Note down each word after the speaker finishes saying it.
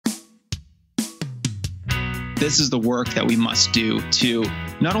this is the work that we must do to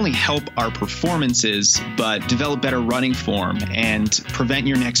not only help our performances, but develop better running form and prevent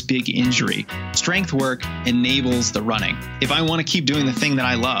your next big injury. Strength work enables the running. If I want to keep doing the thing that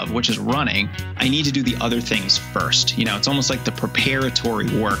I love, which is running, I need to do the other things first. It's almost like the preparatory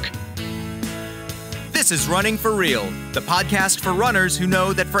work. This is Running for Real, the podcast for runners who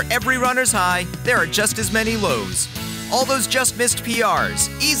know that for every runner's high, there are just as many lows. All those just missed PRs,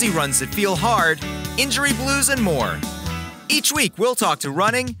 easy runs that feel hard, injury blues, and more. Each week, we'll talk to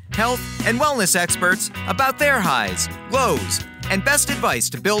running, health, and wellness experts about their highs, lows, and best advice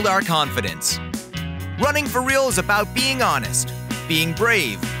to build our confidence. Running for Real is about being honest, being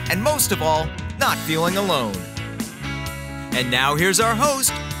brave, and most of all, not feeling alone. And now here's our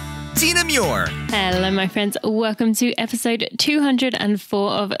host, Tina Muir. Hello, my friends. Welcome to episode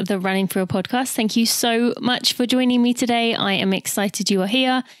 204 of the Running for Real podcast. Thank you so much for joining me today. I am excited you are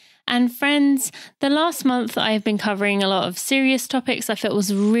here. And friends, the last month I have been covering a lot of serious topics. I felt it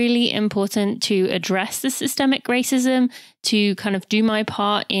was really important to address the systemic racism, to kind of do my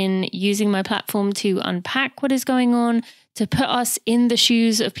part in using my platform to unpack what is going on, to put us in the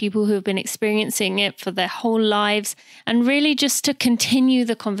shoes of people who have been experiencing it for their whole lives, and really just to continue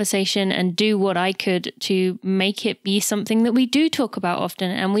the conversation and do what I could to make it be something that we do talk about often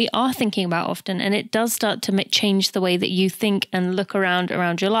and we are thinking about often, and it does start to change the way that you think and look around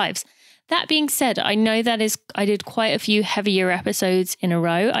your lives. That being said, I know I did quite a few heavier episodes in a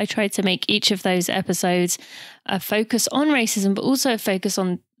row. I tried to make each of those episodes a focus on racism, but also a focus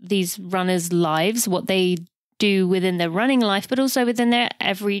on these runners' lives, what they do within their running life, but also within their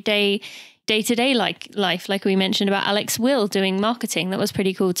everyday, day-to-day life. Like we mentioned about Alex Will doing marketing. That was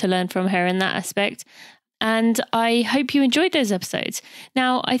pretty cool to learn from her in that aspect. And I hope you enjoyed those episodes.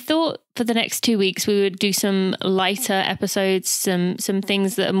 Now, I thought for the next 2 weeks, we would do some lighter episodes, some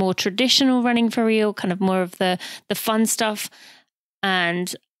things that are more traditional running for real, kind of more of the fun stuff.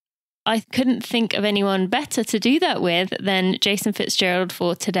 And I couldn't think of anyone better to do that with than Jason Fitzgerald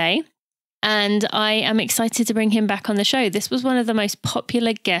for today. And I am excited to bring him back on the show. This was one of the most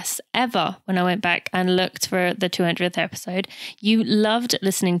popular guests ever when I went back and looked for the 200th episode. You loved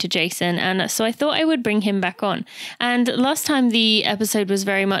listening to Jason, and so I thought I would bring him back on. And last time the episode was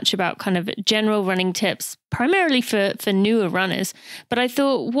very much about kind of general running tips, primarily for newer runners. But I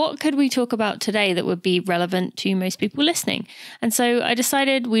thought, what could we talk about today that would be relevant to most people listening? And so I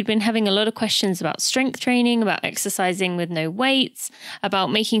decided we'd been having a lot of questions about strength training, about exercising with no weights, about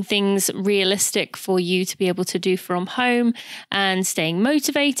making things realistic for you to be able to do from home and staying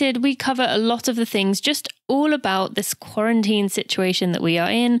motivated. We cover a lot of the things just all about this quarantine situation that we are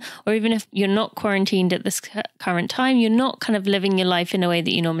in, or even if you're not quarantined at this current time, you're not kind of living your life in a way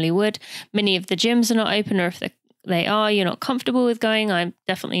that you normally would. Many of the gyms are not open, or if they are, you're not comfortable with going. I'm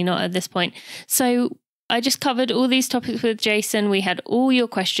definitely not at this point. So I just covered all these topics with Jason. We had all your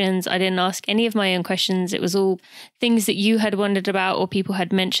questions. I didn't ask any of my own questions. It was all things that you had wondered about or people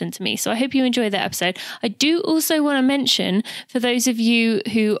had mentioned to me. So I hope you enjoyed that episode. I do also want to mention, for those of you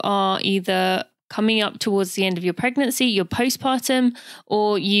who are either coming up towards the end of your pregnancy, you're postpartum,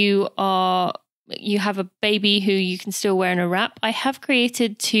 or you have a baby who you can still wear in a wrap, I have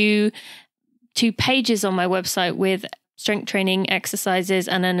created two pages on my website with strength training exercises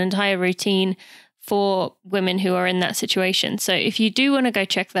and an entire routine for women who are in that situation. So if you do want to go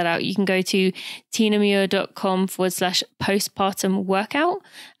check that out, you can go to tinamuir.com/postpartum workout,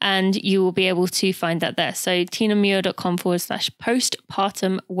 and you will be able to find that there. So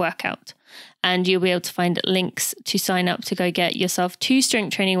tinamuir.com/postpartum workout. And you'll be able to find links to sign up to go get yourself 2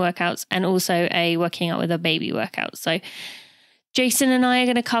 strength training workouts and also a working out with a baby workout. So Jason and I are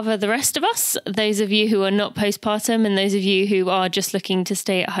going to cover the rest of us, those of you who are not postpartum and those of you who are just looking to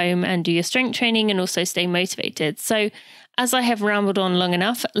stay at home and do your strength training and also stay motivated. So as I have rambled on long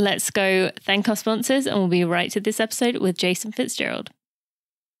enough, let's go thank our sponsors, and we'll be right to this episode with Jason Fitzgerald.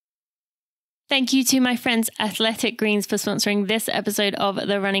 Thank you to my friends Athletic Greens for sponsoring this episode of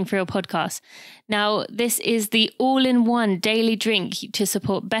the Running for Real podcast. Now, this is the all-in-one daily drink to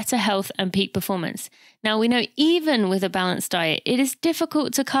support better health and peak performance. Now, we know even with a balanced diet, it is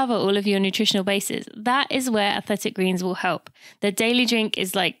difficult to cover all of your nutritional bases. That is where Athletic Greens will help. The daily drink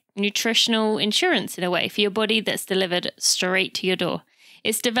is like nutritional insurance in a way for your body that's delivered straight to your door.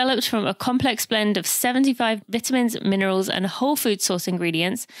 It's developed from a complex blend of 75 vitamins, minerals, and whole food source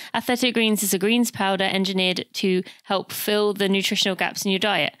ingredients. Athletic Greens is a greens powder engineered to help fill the nutritional gaps in your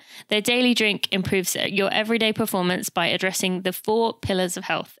diet. Their daily drink improves your everyday performance by addressing the 4 pillars of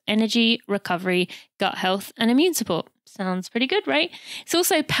health: energy, recovery, gut health, and immune support. Sounds pretty good, right? It's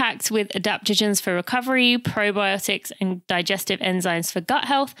also packed with adaptogens for recovery, probiotics and digestive enzymes for gut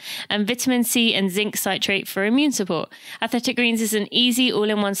health, and vitamin C and zinc citrate for immune support. Athletic Greens is an easy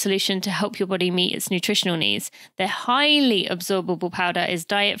all-in-one solution to help your body meet its nutritional needs. Their highly absorbable powder is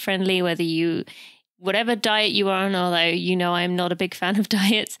diet-friendly, whatever diet you are on, although you know I'm not a big fan of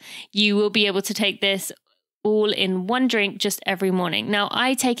diets, you will be able to take this all in one drink just every morning. Now,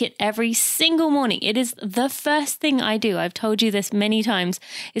 I take it every single morning. It is the first thing I do. I've told you this many times.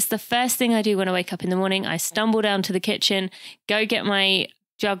 It's the first thing I do when I wake up in the morning. I stumble down to the kitchen, go get my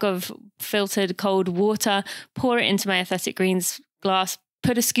jug of filtered cold water, pour it into my Athletic Greens glass,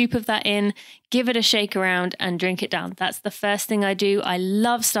 put a scoop of that in, give it a shake around and drink it down. That's the first thing I do. I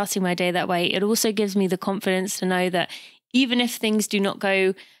love starting my day that way. It also gives me the confidence to know that even if things do not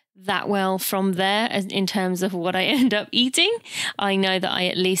go that well from there as in terms of what I end up eating, I know that I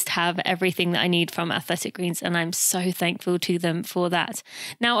at least have everything that I need from Athletic Greens, and I'm so thankful to them for that.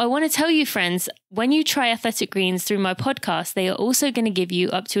 Now, I want to tell you, friends, when you try Athletic Greens through my podcast, they are also going to give you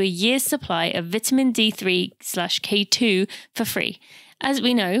up to a year's supply of vitamin D3/K2 for free. As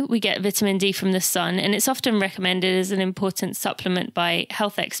we know, we get vitamin D from the sun, and it's often recommended as an important supplement by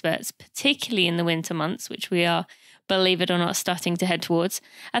health experts, particularly in the winter months, which we are, believe it or not, starting to head towards.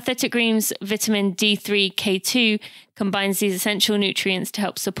 Athletic Greens vitamin D3/K2 combines these essential nutrients to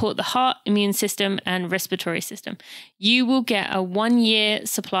help support the heart, immune system, and respiratory system. You will get a 1-year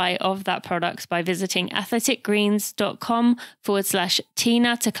supply of that product by visiting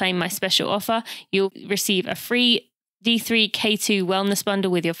athleticgreens.com/Tina to claim my special offer. You'll receive a free D3K2 wellness bundle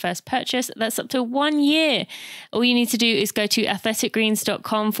with your first purchase. That's up to 1 year. All you need to do is go to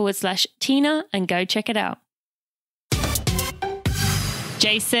athleticgreens.com/Tina and go check it out.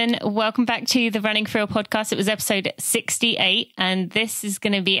 Jason, welcome back to the Running for Real podcast. It was episode 68, and this is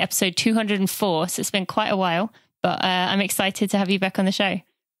going to be episode 204. So it's been quite a while, but I'm excited to have you back on the show.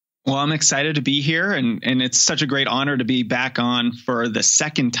 Well, I'm excited to be here, and it's such a great honor to be back on for the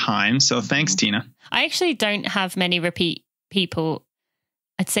second time. So thanks, Tina. I actually don't have many repeat people.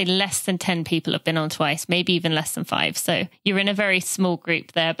 I'd say less than 10 people have been on twice, maybe even less than 5. So you're in a very small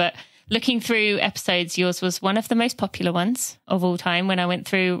group there, but looking through episodes, yours was one of the most popular ones of all time when I went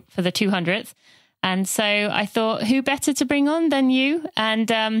through for the 200th. And so I thought, who better to bring on than you? And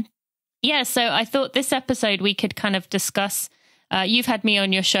so I thought this episode we could kind of discuss. You've had me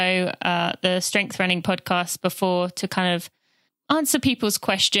on your show, the Strength Running podcast, before to kind of answer people's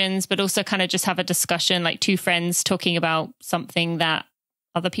questions, but also kind of just have a discussion like two friends talking about something that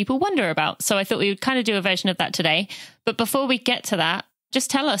other people wonder about. So I thought we would kind of do a version of that today. But before we get to that, just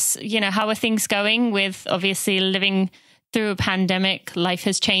tell us, how are things going with obviously living through a pandemic? Life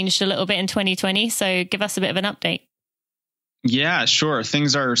has changed a little bit in 2020. So give us a bit of an update. Yeah, sure.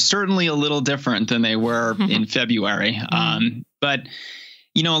 Things are certainly a little different than they were in February. But,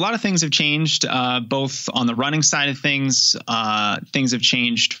 a lot of things have changed, both on the running side of things. Things have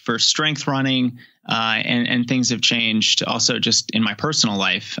changed for strength running, and things have changed also just in my personal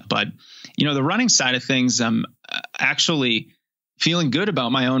life. But, the running side of things, I'm actually feeling good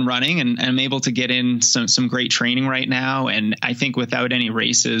about my own running, and I'm able to get in some great training right now. And I think without any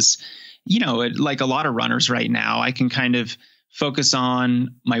races, like a lot of runners right now, I can kind of focus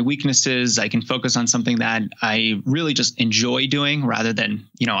on my weaknesses. I can focus on something that I really just enjoy doing rather than,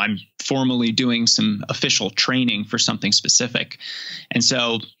 I'm formally doing some official training for something specific. And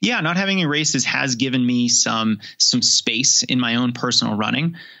so, not having any races has given me some space in my own personal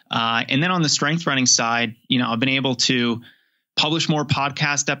running. And then on the strength running side, I've been able to publish more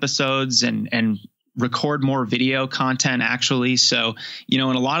podcast episodes and record more video content actually. So, in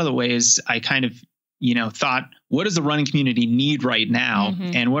a lot of the ways I kind of, thought, what does the running community need right now?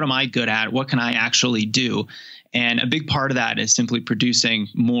 And what am I good at? What can I actually do? And a big part of that is simply producing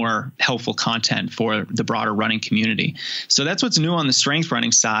more helpful content for the broader running community. So that's what's new on the strength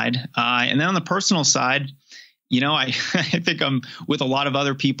running side. And then on the personal side, I think I'm with a lot of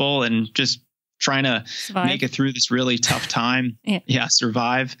other people and just trying to make it through this really tough time.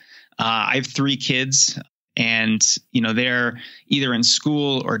 Survive. I have 3 kids, and, they're either in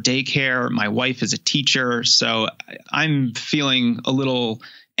school or daycare. My wife is a teacher. So I'm feeling a little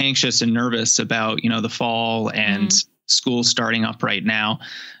anxious and nervous about, the fall and school starting up right now.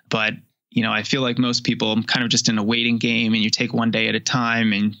 But, I feel like most people, I'm kind of just in a waiting game, and you take one day at a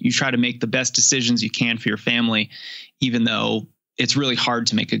time and you try to make the best decisions you can for your family, even though it's really hard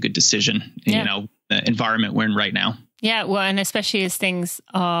to make a good decision, the environment we're in right now. Yeah. Well, and especially as things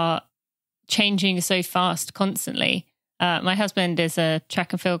are changing so fast constantly. My husband is a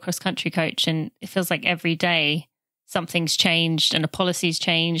track and field cross country coach, and it feels like every day something's changed and a policy's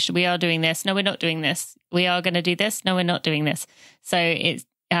changed. We are doing this. No, we're not doing this. We are going to do this. No, we're not doing this. So it's,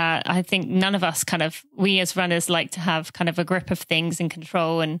 I think none of us we as runners like to have kind of a grip of things and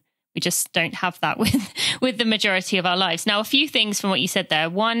control, and we just don't have that with the majority of our lives. Now, a few things from what you said there.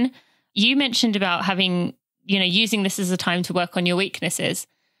 One, you mentioned about having, using this as a time to work on your weaknesses.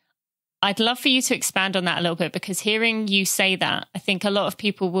 I'd love for you to expand on that a little bit, because hearing you say that, I think a lot of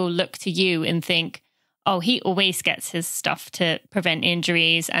people will look to you and think, oh, he always gets his stuff to prevent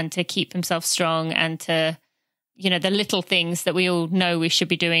injuries and to keep himself strong and to, the little things that we all know we should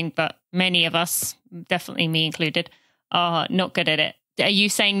be doing, but many of us, definitely me included, are not good at it. Are you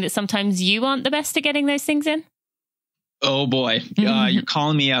saying that sometimes you aren't the best at getting those things in? Oh boy, you're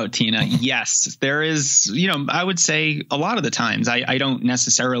calling me out, Tina. Yes, there is, I would say a lot of the times I don't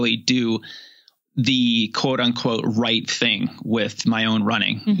necessarily do the quote unquote right thing with my own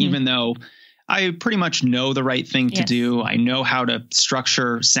running, even though I pretty much know the right thing to do. I know how to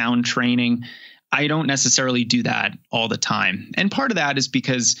structure sound training. I don't necessarily do that all the time. And part of that is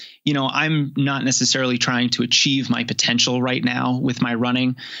because, I'm not necessarily trying to achieve my potential right now with my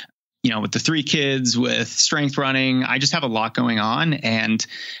running. With the 3 kids, with strength running, I just have a lot going on, and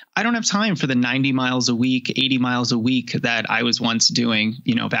I don't have time for the 90 miles a week, 80 miles a week that I was once doing,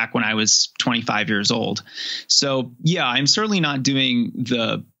 back when I was 25 years old. So yeah, I'm certainly not doing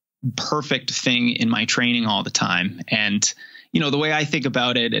the perfect thing in my training all the time. And the way I think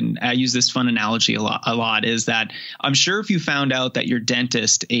about it, and I use this fun analogy a lot, is that I'm sure if you found out that your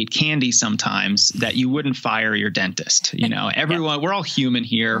dentist ate candy sometimes, that you wouldn't fire your dentist. Everyone, we're all human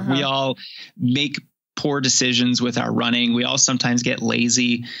here. We all make poor decisions with our running. We all sometimes get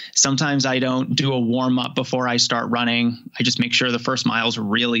lazy. Sometimes I don't do a warm up before I start running. I just make sure the first mile is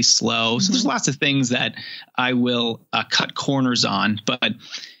really slow. So there's lots of things that I will cut corners on, but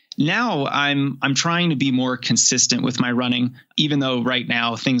now I'm trying to be more consistent with my running, even though right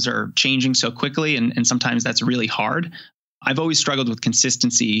now things are changing so quickly, and sometimes that's really hard. I've always struggled with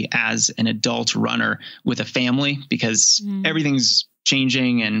consistency as an adult runner with a family, because everything's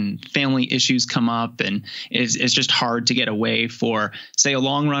changing and family issues come up, and it's just hard to get away for, say, a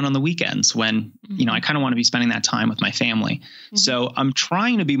long run on the weekends when, I kind of want to be spending that time with my family. So I'm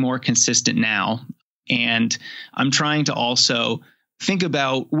trying to be more consistent now, and I'm trying to also think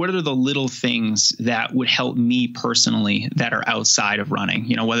about what are the little things that would help me personally that are outside of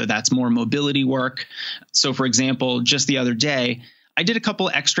running, whether that's more mobility work. So for example, just the other day, I did a couple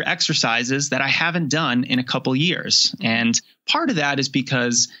extra exercises that I haven't done in a couple years. And part of that is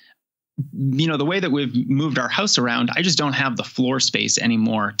because, the way that we've moved our house around, I just don't have the floor space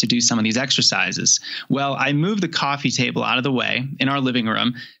anymore to do some of these exercises. Well, I moved the coffee table out of the way in our living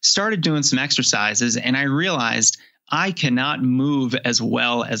room, started doing some exercises, and I realized I cannot move as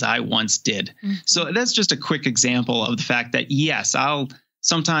well as I once did. So that's just a quick example of the fact that, yes, I'll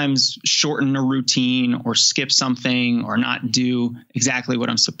sometimes shorten a routine or skip something or not do exactly what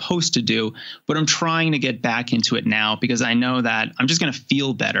I'm supposed to do, but I'm trying to get back into it now because I know that I'm just going to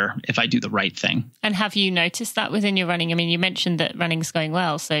feel better if I do the right thing. And have you noticed that within your running? I mean, you mentioned that running's going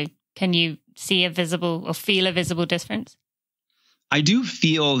well, so can you see a visible or feel a visible difference? I do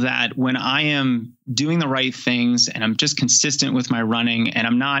feel that when I am doing the right things and I'm just consistent with my running and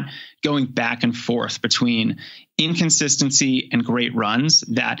I'm not going back and forth between inconsistency and great runs,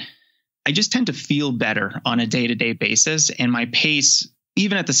 that I just tend to feel better on a day-to-day basis. And my pace,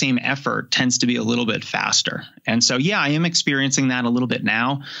 even at the same effort, tends to be a little bit faster. And so, yeah, I am experiencing that a little bit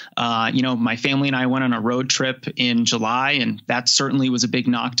now. My family and I went on a road trip in July, and that certainly was a big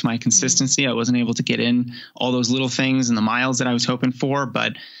knock to my consistency. I wasn't able to get in all those little things and the miles that I was hoping for.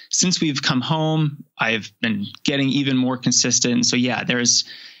 But since we've come home, I've been getting even more consistent. So, yeah,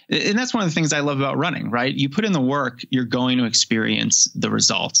 and that's one of the things I love about running, right? You put in the work, you're going to experience the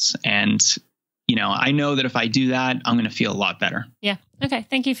results. And I know that if I do that, I'm going to feel a lot better. Yeah. Okay.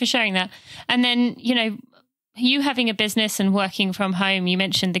 Thank you for sharing that. And then, you having a business and working from home, you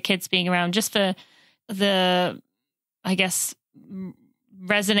mentioned the kids being around, just for the, I guess,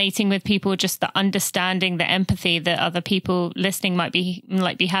 resonating with people, just the understanding, the empathy that other people listening might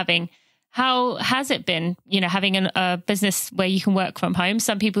be having. How has it been, having a business where you can work from home?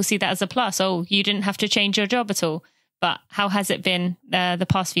 Some people see that as a plus. Oh, you didn't have to change your job at all. But how has it been the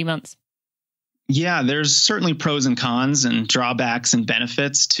past few months? Yeah, there's certainly pros and cons and drawbacks and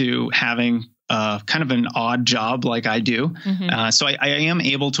benefits to having kind of an odd job like I do. So I am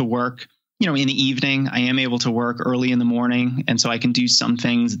able to work, in the evening. I am able to work early in the morning. And so I can do some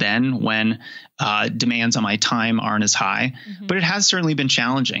things then when demands on my time aren't as high. But it has certainly been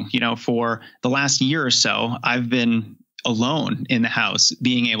challenging. For the last year or so, I've been alone in the house,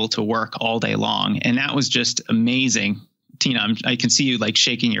 being able to work all day long. And that was just amazing. Tina, I can see you like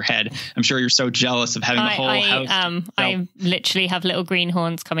shaking your head. I'm sure you're so jealous of having the whole house. I literally have little green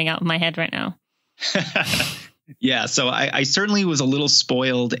horns coming out of my head right now. Yeah, so I certainly was a little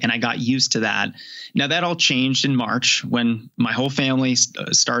spoiled, and I got used to that. Now, that all changed in March when my whole family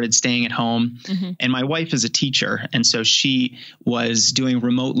started staying at home. Mm-hmm. And my wife is a teacher, and so she was doing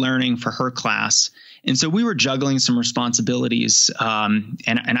remote learning for her class. And so we were juggling some responsibilities, and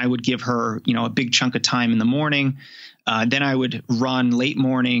I would give her, a big chunk of time in the morning. Then I would run late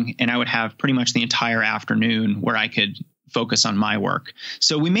morning, and I would have pretty much the entire afternoon where I could focus on my work.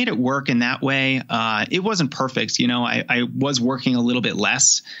 So we made it work in that way. It wasn't perfect. I was working a little bit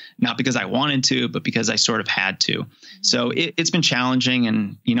less, not because I wanted to, but because I sort of had to. Mm-hmm. So it's been challenging.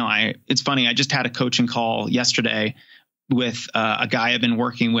 And, it's funny. I just had a coaching call yesterday with a guy I've been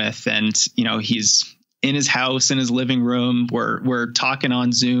working with, and, he's in his house, in his living room. We're talking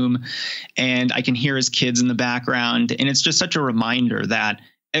on Zoom, and I can hear his kids in the background. And it's just such a reminder that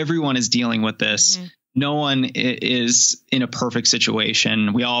everyone is dealing with this. Mm-hmm. No one is in a perfect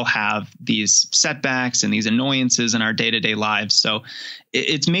situation. We all have these setbacks and these annoyances in our day-to-day lives. So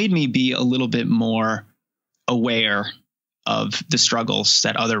it's made me be a little bit more aware of the struggles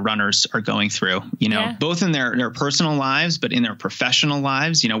that other runners are going through, both in their personal lives, but in their professional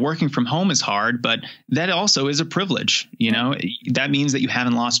lives. Working from home is hard, but that also is a privilege. That means that you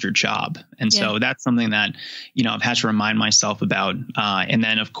haven't lost your job. And so that's something that, I've had to remind myself about. And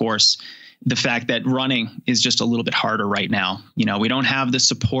then, of course, the fact that running is just a little bit harder right now. We don't have the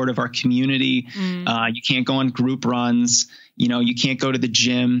support of our community. You can't go on group runs. You can't go to the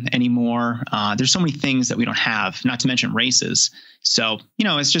gym anymore. There's so many things that we don't have, not to mention races. So,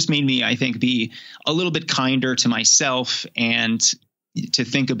 it's just made me, I think, be a little bit kinder to myself and to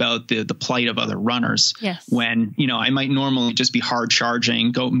think about the plight of other runners. Yes. When, I might normally just be hard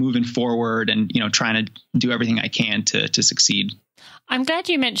charging, moving forward and, trying to do everything I can to succeed. I'm glad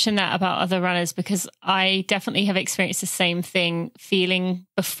you mentioned that about other runners, because I definitely have experienced the same feeling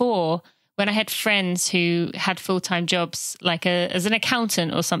before when I had friends who had full-time jobs, like as an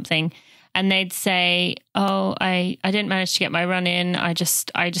accountant or something, and they'd say, "Oh, I didn't manage to get my run in. I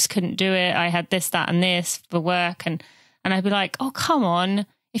just couldn't do it. I had this, that, and this for work," and I'd be like, "Oh, come on!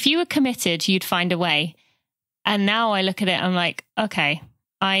 If you were committed, you'd find a way." And now I look at it, I'm like, okay,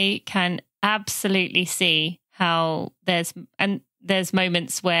 I can absolutely see how there's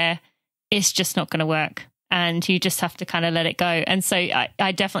moments where it's just not going to work and you just have to kind of let it go. And so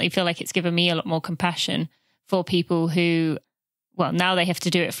I definitely feel like it's given me a lot more compassion for people who, well, now they have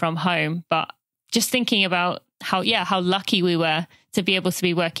to do it from home, but just thinking about how lucky we were to be able to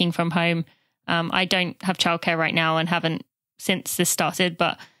be working from home. I don't have childcare right now and haven't since this started,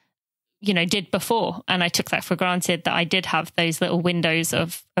 but did before. And I took that for granted, that I did have those little windows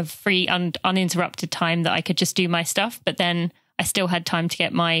of free and uninterrupted time that I could just do my stuff. But then I still had time to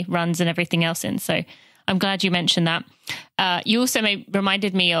get my runs and everything else in. So I'm glad you mentioned that. You also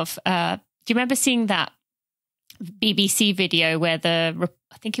reminded me of, do you remember seeing that BBC video where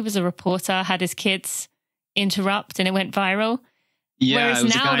I think it was a reporter had his kids interrupt and it went viral? Yeah,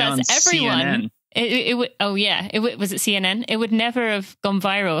 whereas now that's everyone. Was it CNN? It would never have gone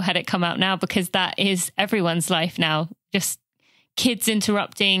viral had it come out now, because that is everyone's life now. Just kids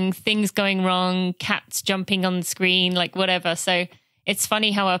interrupting, things going wrong, cats jumping on the screen, like whatever. So it's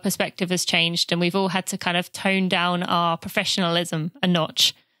funny how our perspective has changed, and we've all had to kind of tone down our professionalism a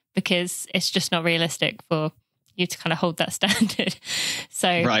notch, because it's just not realistic for you to kind of hold that standard. So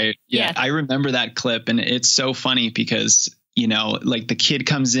right. Yeah. I remember that clip, and it's so funny because like the kid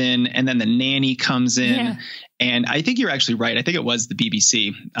comes in and then the nanny comes in. Yeah. And I think you're actually right. I think it was the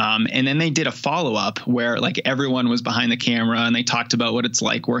BBC. And then they did a follow-up where like everyone was behind the camera and they talked about what it's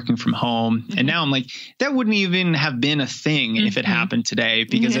like working from home. Mm-hmm. And now I'm like, that wouldn't even have been a thing if it happened today,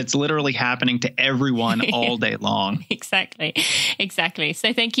 because it's literally happening to everyone all day long. Exactly.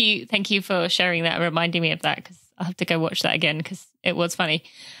 So thank you for sharing that and reminding me of that, because I'll have to go watch that again because it was funny.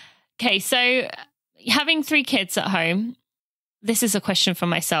 Okay. So having 3 kids at home, this is a question for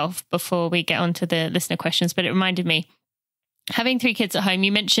myself before we get on to the listener questions, but it reminded me, having 3 kids at home,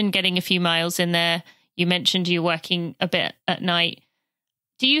 you mentioned getting a few miles in there. You mentioned you're working a bit at night.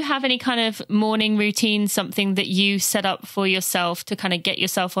 Do you have any kind of morning routine, something that you set up for yourself to kind of get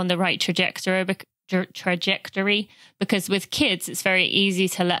yourself on the right trajectory? Because with kids, it's very easy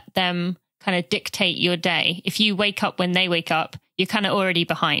to let them kind of dictate your day. If you wake up when they wake up, you're kind of already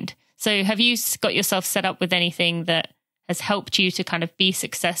behind. So have you got yourself set up with anything that has helped you to kind of be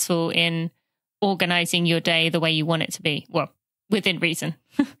successful in organizing your day the way you want it to be? Well, within reason.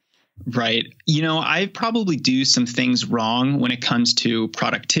 Right. I probably do some things wrong when it comes to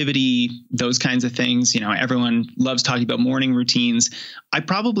productivity, those kinds of things. Everyone loves talking about morning routines. I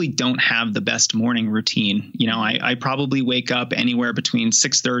probably don't have the best morning routine. I probably wake up anywhere between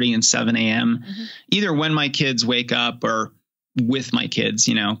 6:30 and 7 a.m., either when my kids wake up or with my kids,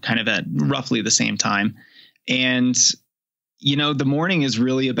 kind of at roughly the same time. And the morning is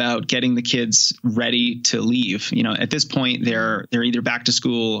really about getting the kids ready to leave. At this point, they're either back to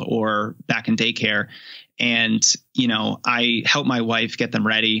school or back in daycare. And, I help my wife get them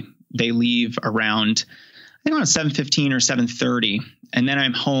ready. They leave around 7:15 or 7:30. And then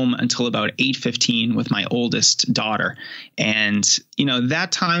I'm home until about 8:15 with my oldest daughter. And,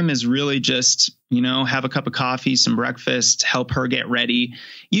 that time is really just, have a cup of coffee, some breakfast, help her get ready.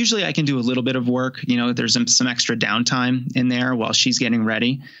 Usually I can do a little bit of work. There's some extra downtime in there while she's getting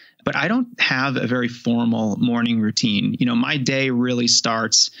ready. But I don't have a very formal morning routine. My day really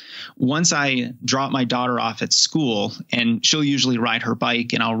starts once I drop my daughter off at school, and she'll usually ride her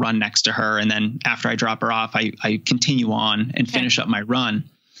bike and I'll run next to her. And then after I drop her off, I continue on and finish up my run.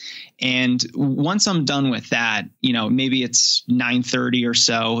 And once I'm done with that, maybe it's 9:30 or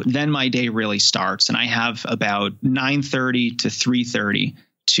so, then my day really starts. And I have about 9:30 to 3:30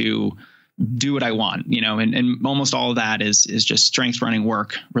 to do what I want, and almost all of that is just strength running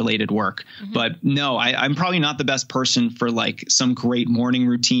related work. But no, I'm probably not the best person for like some great morning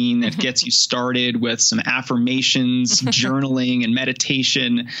routine that gets you started with some affirmations, journaling and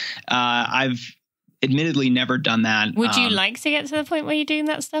meditation. I've admittedly never done that. Would you like to get to the point where you're doing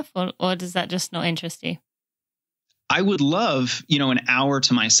that stuff, or does that just not interest you? I would love, an hour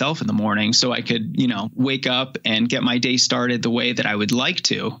to myself in the morning so I could, wake up and get my day started the way that I would like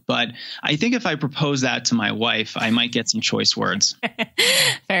to. But I think if I propose that to my wife, I might get some choice words.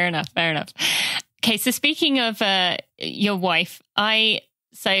 Fair enough. Okay. So speaking of your wife, I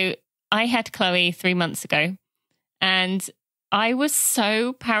had Chloe 3 months ago, and I was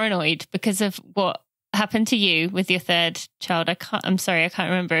so paranoid because of what happened to you with your third child. I'm sorry, I can't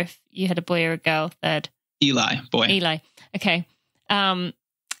remember if you had a boy or a girl third. Eli. Okay.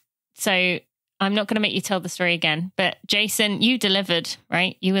 So I'm not going to make you tell the story again, but Jason, you delivered,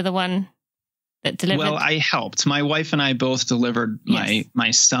 right? You were the one that delivered. Well, I helped. My wife and I both delivered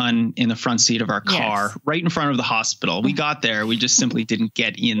my son in the front seat of our car, right in front of the hospital. We got there. We just simply didn't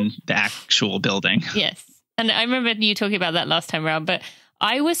get in the actual building. Yes. And I remember you talking about that last time around, but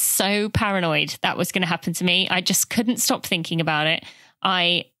I was so paranoid that was going to happen to me. I just couldn't stop thinking about it.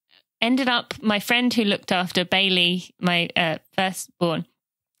 I ended up, my friend who looked after Bailey, my firstborn,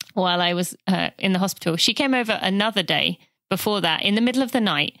 while I was in the hospital, she came over another day before that in the middle of the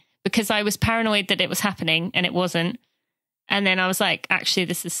night because I was paranoid that it was happening and it wasn't. And then I was like, actually,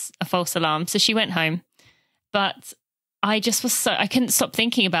 this is a false alarm. So she went home. But I just was I couldn't stop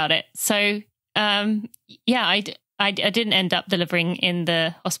thinking about it. So, I didn't end up delivering in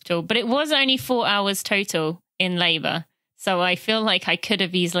the hospital, but it was only 4 hours total in labor. So I feel like I could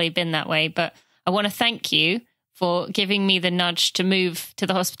have easily been that way, but I want to thank you for giving me the nudge to move to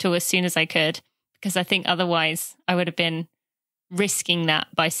the hospital as soon as I could, because I think otherwise I would have been risking that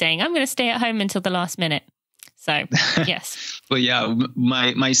by saying, I'm going to stay at home until the last minute. So, yes. Well, yeah,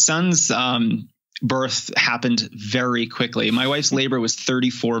 my son's birth happened very quickly. My wife's labor was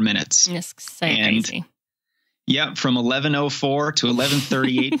 34 minutes. That's so crazy. Yeah, from 11:04 to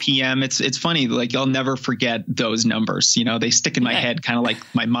 11:38 p.m. It's funny, like I'll never forget those numbers. They stick in my head, kind of like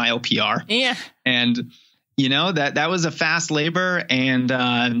my mile PR. Yeah, and that was a fast labor, and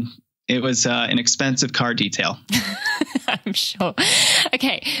it was an expensive car detail. I'm sure.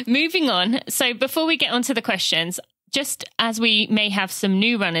 Okay, moving on. So before we get onto the questions, just as we may have some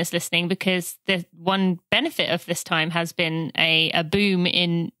new runners listening, because the one benefit of this time has been a boom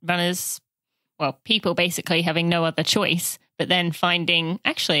in runners. Well, people basically having no other choice, but then finding,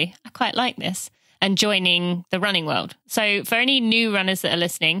 actually, I quite like this, and joining the running world. So for any new runners that are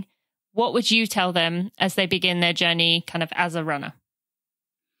listening, what would you tell them as they begin their journey kind of as a runner?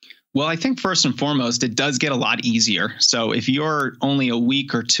 Well, I think first and foremost, it does get a lot easier. So if you're only a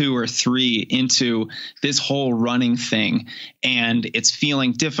week or 2 or 3 into this whole running thing and it's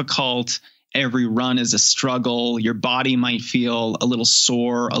feeling difficult, every run is a struggle, your body might feel a little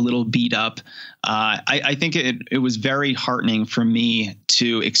sore, a little beat up. I think it was very heartening for me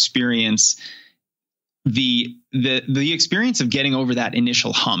to experience the experience of getting over that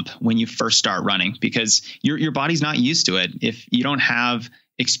initial hump when you first start running, because your body's not used to it. If you don't have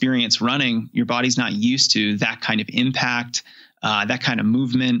experience running, your body's not used to that kind of impact, that kind of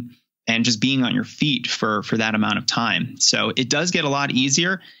movement. and just being on your feet for that amount of time. So it does get a lot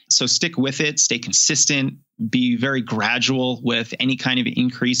easier. So stick with it, stay consistent, be very gradual with any kind of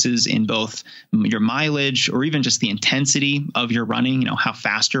increases in both your mileage or even just the intensity of your running, how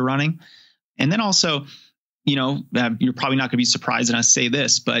fast you're running. And then also, you're probably not going to be surprised when I say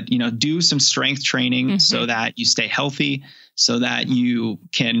this, but, do some strength training so that you stay healthy, so that you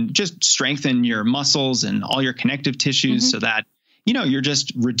can just strengthen your muscles and all your connective tissues so that, you're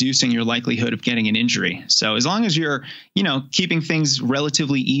just reducing your likelihood of getting an injury. So as long as you're, keeping things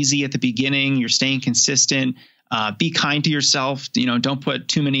relatively easy at the beginning, you're staying consistent, be kind to yourself, don't put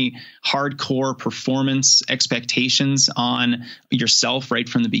too many hardcore performance expectations on yourself right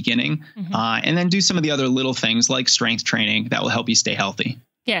from the beginning. And then do some of the other little things like strength training that will help you stay healthy.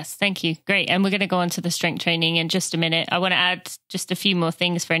 Yes, thank you. Great. And we're going to go on to the strength training in just a minute. I want to add just a few more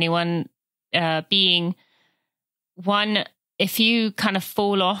things for anyone, being one, if you kind of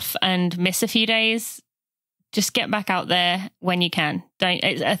fall off and miss a few days, just get back out there when you can.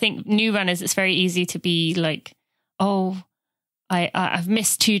 I think new runners, it's very easy to be like, oh, I've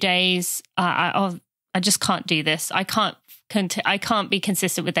missed 2 days. I just can't do this. I can't be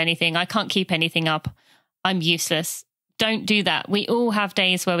consistent with anything. I can't keep anything up. I'm useless. Don't do that. We all have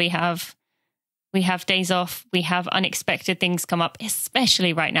days where we have days off. We have unexpected things come up,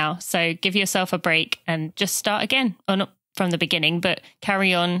 especially right now. So give yourself a break and just start again, or not from the beginning, but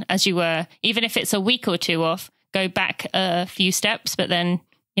carry on as you were. Even if it's a week or two off, go back a few steps, but then,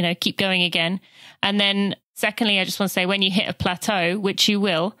 keep going again. And then secondly, I just want to say, when you hit a plateau, which you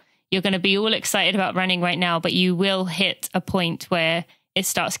will, you're going to be all excited about running right now, but you will hit a point where it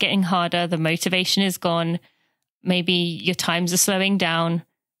starts getting harder. The motivation is gone. Maybe your times are slowing down.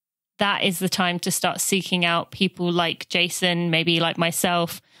 That is the time to start seeking out people like Jason, maybe like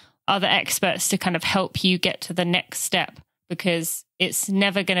myself, other experts to kind of help you get to the next step, because it's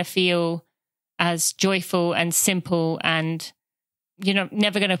never going to feel as joyful and simple, and you're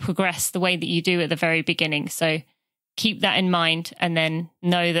never going to progress the way that you do at the very beginning. So keep that in mind, and then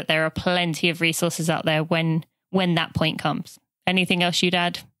know that there are plenty of resources out there when that point comes. Anything else you'd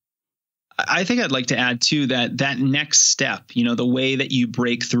add? I think I'd like to add too that next step, the way that you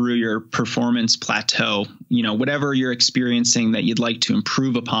break through your performance plateau, whatever you're experiencing that you'd like to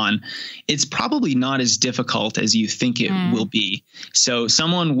improve upon, it's probably not as difficult as you think it will be. So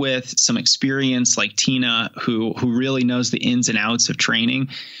someone with some experience like Tina, who really knows the ins and outs of training,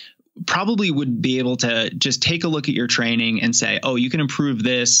 probably would be able to just take a look at your training and say, oh, you can improve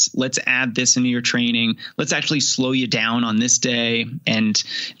this. Let's add this into your training. Let's actually slow you down on this day. And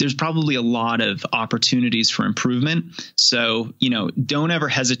there's probably a lot of opportunities for improvement. So, don't ever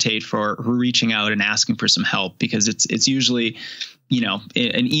hesitate for reaching out and asking for some help, because it's usually,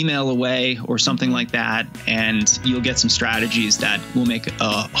 an email away or something like that. And you'll get some strategies that will make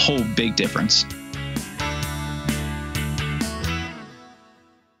a whole big difference.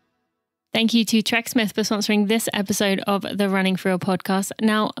 Thank you to Tracksmith for sponsoring this episode of the Running for Real podcast.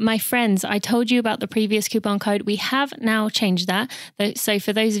 Now, my friends, I told you about the previous coupon code. We have now changed that. So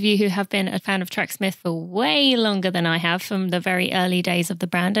for those of you who have been a fan of Tracksmith for way longer than I have, from the very early days of the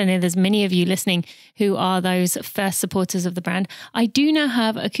brand, I know there's many of you listening who are those first supporters of the brand, I do now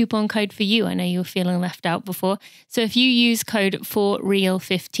have a coupon code for you. I know you were feeling left out before. So if you use code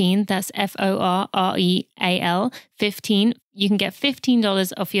FORREAL15, that's FORREAL 15, you can get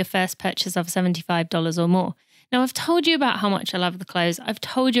 $15 off your first purchase of $75 or more. Now, I've told you about how much I love the clothes. I've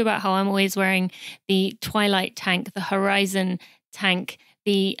told you about how I'm always wearing the Twilight tank, the Horizon tank,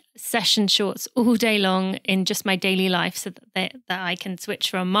 the session shorts all day long in just my daily life, so that I can switch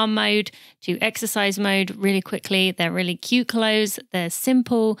from mum mode to exercise mode really quickly. They're really cute clothes. They're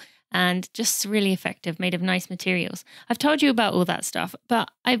simple and just really effective, made of nice materials. I've told you about all that stuff,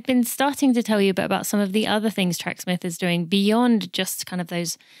 but I've been starting to tell you a bit about some of the other things Tracksmith is doing beyond just kind of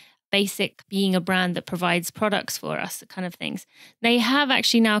those basic being a brand that provides products for us kind of things. They have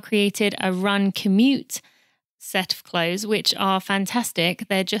actually now created a run commute set of clothes, which are fantastic.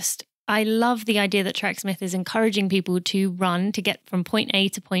 I love the idea that Tracksmith is encouraging people to run to get from point A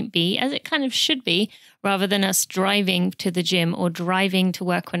to point B, as it kind of should be, rather than us driving to the gym or driving to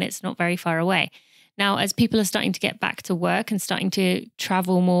work when it's not very far away. Now, as people are starting to get back to work and starting to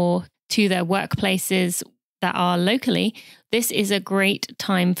travel more to their workplaces that are locally, this is a great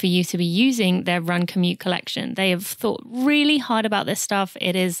time for you to be using their Run Commute collection. They have thought really hard about this stuff.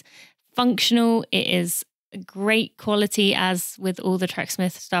 It is functional. It is great quality, as with all the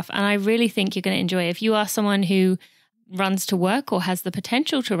Tracksmith stuff. And I really think you're going to enjoy it. If you are someone who runs to work or has the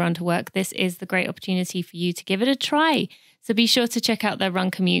potential to run to work, this is the great opportunity for you to give it a try. So be sure to check out their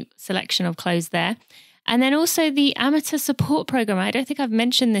Run Commute selection of clothes there. And then also the amateur support program. I don't think I've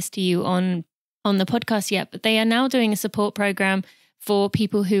mentioned this to you on the podcast yet, but they are now doing a support program for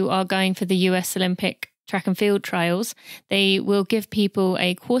people who are going for the US Olympic track and field trials. They will give people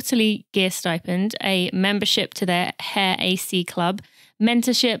a quarterly gear stipend, a membership to their Hair AC club,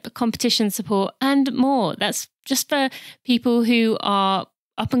 mentorship, competition support, and more. That's just for people who are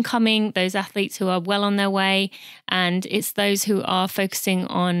up and coming, those athletes who are well on their way. And it's those who are focusing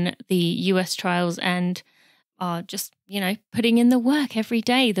on the US trials and are just, putting in the work every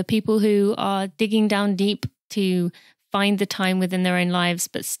day. The people who are digging down deep to find the time within their own lives,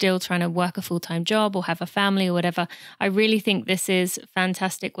 but still trying to work a full-time job or have a family or whatever. I really think this is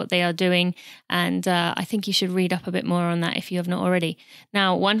fantastic what they are doing. And I think you should read up a bit more on that if you have not already.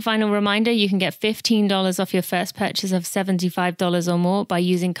 Now, one final reminder, you can get $15 off your first purchase of $75 or more by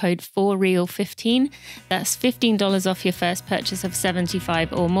using code 4REAL15. That's $15 off your first purchase of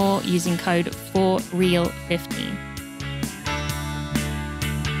 $75 or more using code 4REAL15.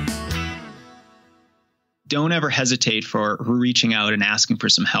 Don't ever hesitate for reaching out and asking for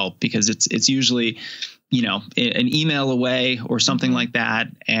some help, because it's usually, an email away or something like that,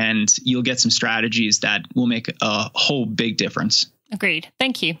 and you'll get some strategies that will make a whole big difference. Agreed.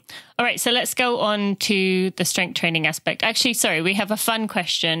 Thank you. All right, so let's go on to the strength training aspect. Actually, sorry, we have a fun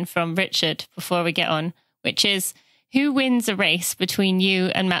question from Richard before we get on, which is, who wins a race between you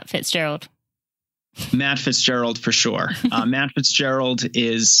and Matt Fitzgerald? Matt Fitzgerald, for sure. Matt Fitzgerald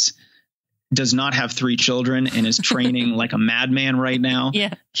does not have 3 children and is training like a madman right now.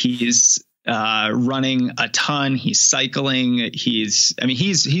 Yeah. He's running a ton. He's cycling. He's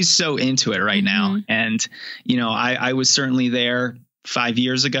so into it right now. And, I was certainly there 5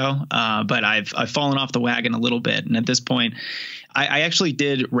 years ago, but I've fallen off the wagon a little bit. And at this point, I actually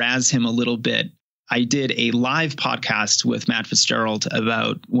did razz him a little bit. I did a live podcast with Matt Fitzgerald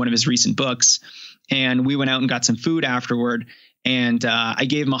about one of his recent books, and we went out and got some food afterward. And I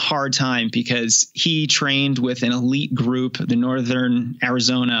gave him a hard time because he trained with an elite group, the Northern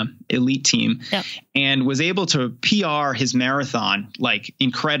Arizona elite team, and was able to PR his marathon like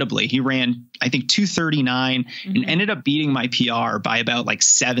incredibly. He ran, I think, 2:39 and ended up beating my PR by about like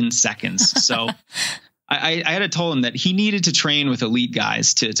 7 seconds. So I had to tell him that he needed to train with elite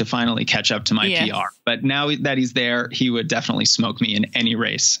guys to finally catch up to my PR. But now that he's there, he would definitely smoke me in any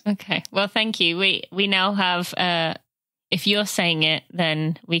race. Okay. Well, thank you. We now have if you're saying it,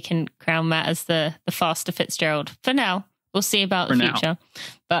 then we can crown Matt as the faster Fitzgerald. For now, we'll see about the future.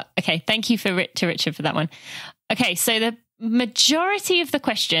 But okay, thank you to Richard for that one. Okay, so the majority of the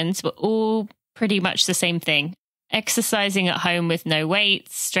questions were all pretty much the same thing. Exercising at home with no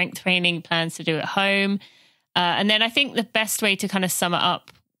weights, strength training plans to do at home. And then I think the best way to kind of sum it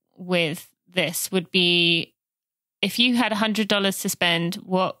up with this would be, if you had $100 to spend,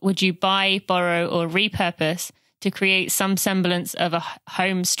 what would you buy, borrow, or repurpose to create some semblance of a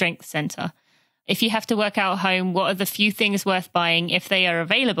home strength center? If you have to work out at home, what are the few things worth buying if they are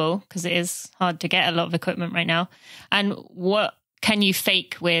available? Because it is hard to get a lot of equipment right now. And what can you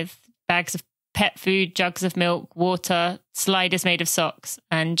fake with bags of pet food, jugs of milk, water, sliders made of socks?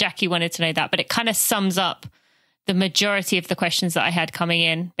 And Jackie wanted to know that, but it kind of sums up the majority of the questions that I had coming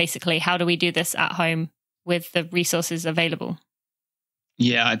in. Basically, how do we do this at home with the resources available?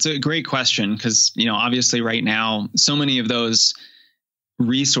 Yeah, it's a great question because, obviously right now, so many of those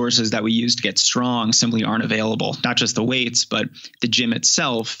resources that we use to get strong simply aren't available. Not just the weights, but the gym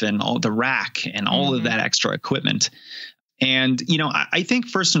itself and all the rack and all of that extra equipment. And, I think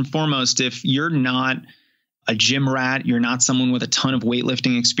first and foremost, if you're not a gym rat, you're not someone with a ton of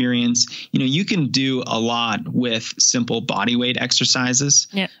weightlifting experience, you can do a lot with simple body weight exercises.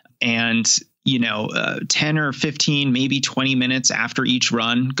 Yeah. And 10 or 15, maybe 20 minutes after each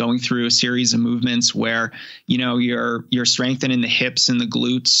run, going through a series of movements where, you're strengthening the hips and the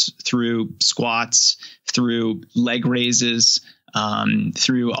glutes through squats, through leg raises,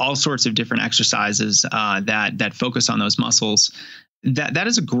 through all sorts of different exercises that focus on those muscles. That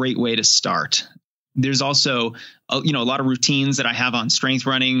is a great way to start. There's also, a lot of routines that I have on strength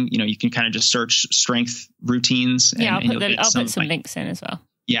running. You can kind of just search strength routines. And, I'll put some links in as well.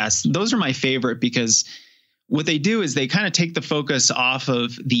 Yes, those are my favorite because what they do is they kind of take the focus off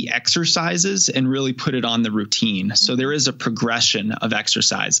of the exercises and really put it on the routine. So there is a progression of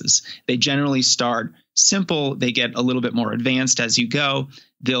exercises. They generally start simple. They get a little bit more advanced as you go.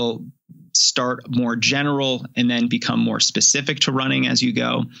 They'll start more general and then become more specific to running as you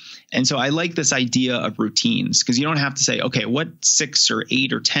go. And so I like this idea of routines because you don't have to say, okay, what 6 or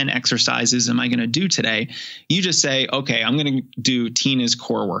 8 or 10 exercises am I going to do today? You just say, okay, I'm going to do Tina's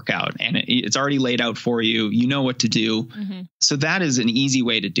core workout and it's already laid out for you. You know what to do. So that is an easy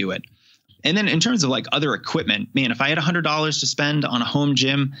way to do it. And then in terms of like other equipment, man, if I had $100 to spend on a home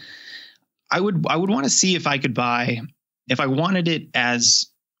gym, I would want to see if I could buy, if I wanted it as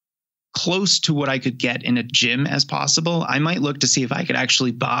close to what I could get in a gym as possible, I might look to see if I could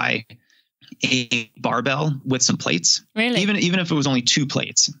actually buy a barbell with some plates. Really? Even if it was only 2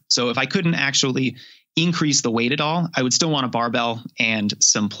 plates. So if I couldn't actually increase the weight at all, I would still want a barbell and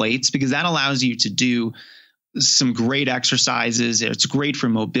some plates, because that allows you to do some great exercises. It's great for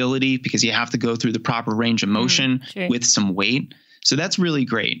mobility because you have to go through the proper range of motion with some weight. So that's really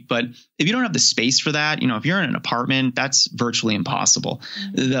great. But if you don't have the space for that, if you're in an apartment, that's virtually impossible.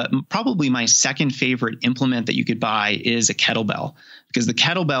 Probably my second favorite implement that you could buy is a kettlebell, because the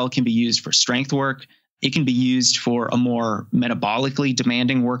kettlebell can be used for strength work. It can be used for a more metabolically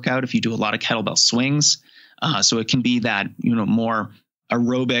demanding workout if you do a lot of kettlebell swings. So it can be that, more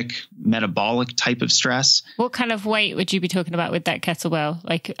aerobic, metabolic type of stress. What kind of weight would you be talking about with that kettlebell?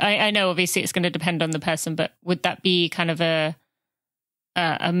 Like, I know obviously it's going to depend on the person, but would that be kind of a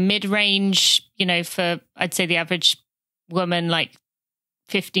mid-range, for, I'd say the average woman, like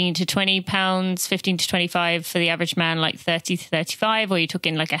 15 to 20 pounds, 15 to 25 for the average man, like 30 to 35, or you took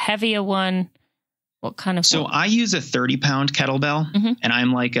in like a heavier one? What kind of? So I use a 30-pound kettlebell, and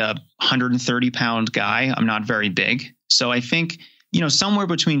I'm like a 130-pound guy. I'm not very big. So I think, somewhere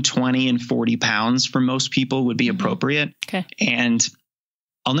between 20 and 40 pounds for most people would be appropriate. Okay. And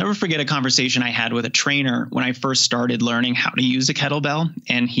I'll never forget a conversation I had with a trainer when I first started learning how to use a kettlebell.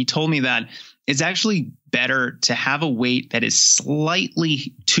 And he told me that it's actually better to have a weight that is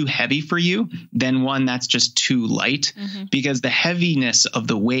slightly too heavy for you than one that's just too light, because the heaviness of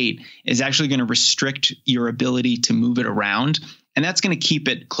the weight is actually going to restrict your ability to move it around. And that's going to keep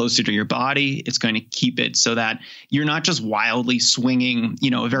it closer to your body. It's going to keep it so that you're not just wildly swinging,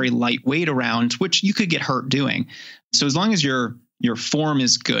 a very light weight around, which you could get hurt doing. So as long as your form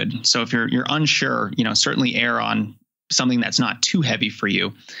is good. So if you're unsure, certainly err on something that's not too heavy for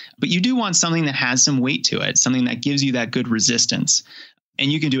you. But you do want something that has some weight to it, something that gives you that good resistance. And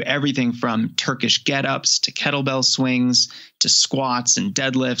you can do everything from Turkish get-ups to kettlebell swings to squats and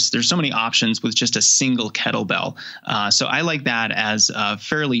deadlifts. There's so many options with just a single kettlebell. So I like that as a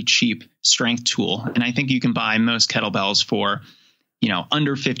fairly cheap strength tool. And I think you can buy most kettlebells for,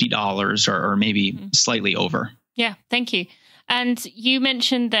 under $50 or maybe slightly over. Yeah, thank you. And you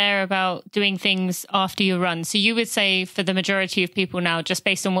mentioned there about doing things after you run. So you would say for the majority of people now, just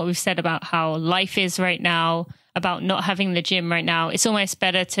based on what we've said about how life is right now, about not having the gym right now, it's almost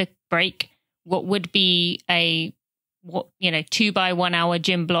better to break what would be a 2 by 1 hour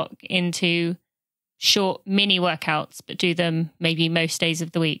gym block into short mini workouts, but do them maybe most days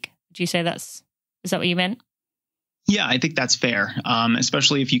of the week. Do you say is that what you meant? Yeah, I think that's fair,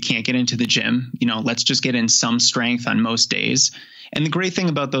 especially if you can't get into the gym. Let's just get in some strength on most days. And the great thing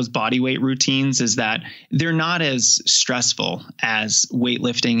about those body weight routines is that they're not as stressful as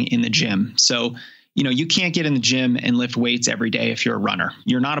weightlifting in the gym. So, you can't get in the gym and lift weights every day if you're a runner.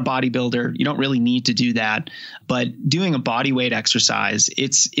 You're not a bodybuilder. You don't really need to do that. But doing a body weight exercise,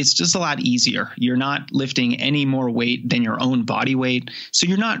 it's just a lot easier. You're not lifting any more weight than your own body weight. So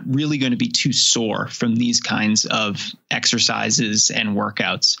you're not really going to be too sore from these kinds of exercises and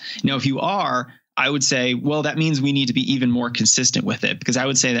workouts. Now, if you are, I would say, well, that means we need to be even more consistent with it, because I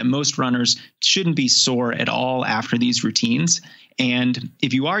would say that most runners shouldn't be sore at all after these routines. And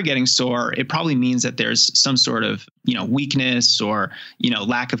if you are getting sore, it probably means that there's some sort of, weakness or,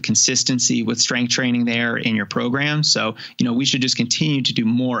 lack of consistency with strength training there in your program. So, we should just continue to do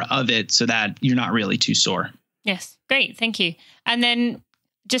more of it so that you're not really too sore. Yes. Great. Thank you. And then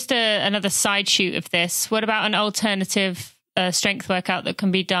just another side shoot of this. What about an alternative strength workout that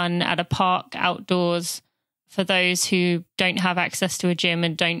can be done at a park outdoors for those who don't have access to a gym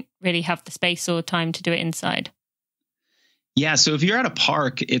and don't really have the space or time to do it inside? Yeah. So if you're at a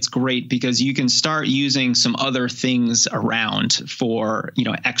park, it's great because you can start using some other things around for,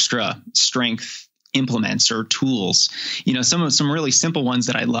 extra strength implements or tools. Some really simple ones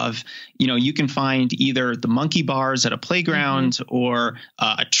that I love. You can find either the monkey bars at a playground or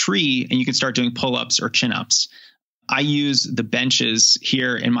a tree, and you can start doing pull-ups or chin-ups. I use the benches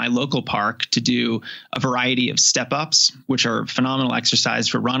here in my local park to do a variety of step-ups, which are phenomenal exercise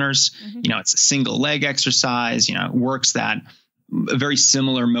for runners. It's a single leg exercise, it works that a very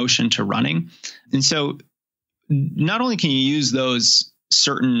similar motion to running. And so not only can you use those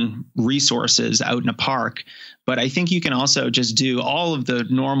certain resources out in a park, but I think you can also just do all of the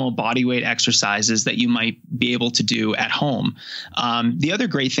normal body weight exercises that you might be able to do at home. The other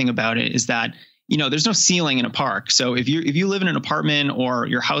great thing about it is that there's no ceiling in a park. So if you live in an apartment or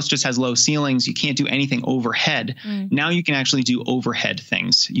your house just has low ceilings, you can't do anything overhead. Now you can actually do overhead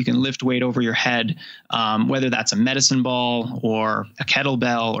things. You can lift weight over your head, whether that's a medicine ball or a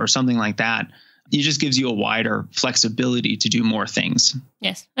kettlebell or something like that. It just gives you a wider flexibility to do more things.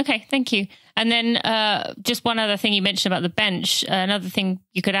 Yes. Okay. Thank you. And then just one other thing you mentioned about the bench. Another thing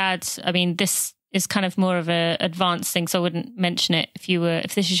you could add, I mean, this is kind of more of a advanced thing, so I wouldn't mention it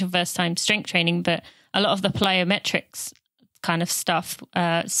if this is your first time strength training, but a lot of the plyometrics kind of stuff,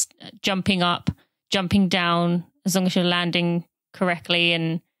 jumping up, jumping down, as long as you're landing correctly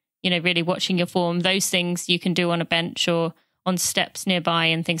and, really watching your form, those things you can do on a bench or on steps nearby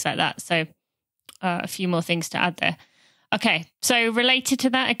and things like that. So a few more things to add there. Okay. So related to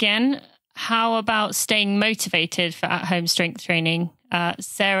that again, how about staying motivated for at-home strength training?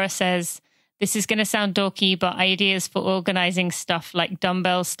 Sarah says, this is going to sound dorky, but ideas for organizing stuff like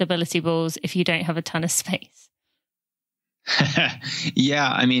dumbbell stability balls if you don't have a ton of space. Yeah,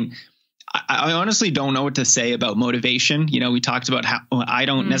 I mean, I honestly don't know what to say about motivation. We talked about how I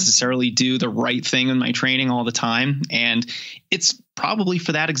don't necessarily do the right thing in my training all the time. And it's probably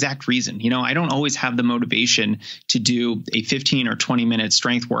for that exact reason. I don't always have the motivation to do a 15 or 20 minute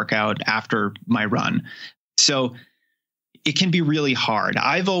strength workout after my run. So it can be really hard.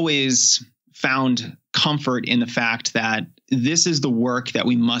 I've always found comfort in the fact that this is the work that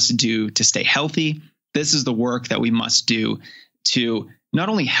we must do to stay healthy. This is the work that we must do to not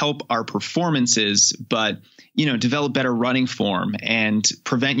only help our performances, but, develop better running form and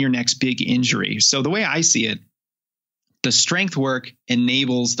prevent your next big injury. So the way I see it, the strength work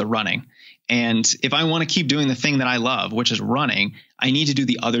enables the running. And if I want to keep doing the thing that I love, which is running, I need to do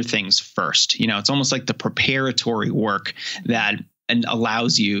the other things first. It's almost like the preparatory work that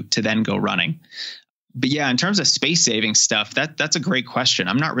allows you to then go running. But yeah, in terms of space saving stuff, that's a great question.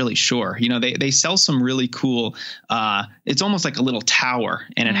 I'm not really sure. They sell some really cool, it's almost like a little tower,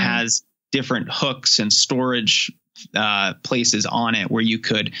 and it has different hooks and storage places on it where you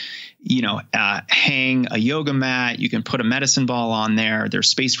could, hang a yoga mat. You can put a medicine ball on there. There's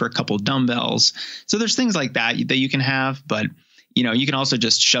space for a couple dumbbells. So there's things like that you can have, but you can also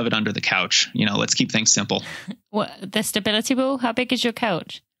just shove it under the couch. Let's keep things simple. What, the stability ball? How big is your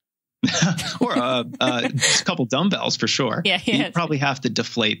couch? Or a couple dumbbells for sure. Yeah. You probably have to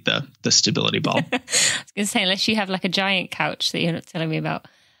deflate the stability ball. I was going to say, unless you have like a giant couch that you're not telling me about.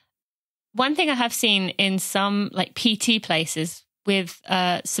 One thing I have seen in some like PT places with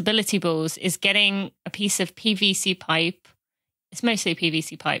stability balls is getting a piece of PVC pipe. It's mostly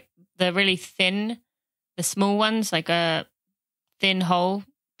PVC pipe. The really thin, the small ones, like a thin hole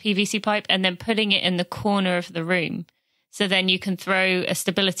PVC pipe, and then putting it in the corner of the room. So then you can throw a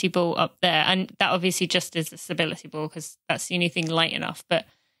stability ball up there. And that obviously just is a stability ball because that's the only thing light enough. But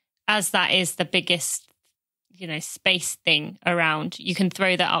as that is the biggest, space thing around, you can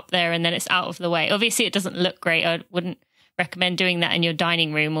throw that up there and then it's out of the way. Obviously, it doesn't look great. I wouldn't recommend doing that in your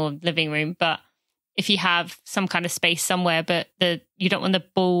dining room or living room. But if you have some kind of space somewhere, but you don't want the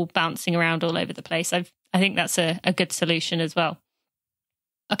ball bouncing around all over the place, I think that's a good solution as well.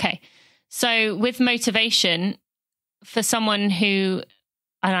 Okay. So with motivation, for someone who,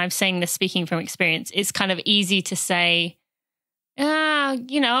 and I'm saying this speaking from experience, it's kind of easy to say,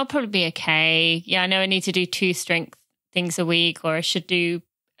 I'll probably be okay. Yeah, I know I need to do 2 strength things a week, or I should do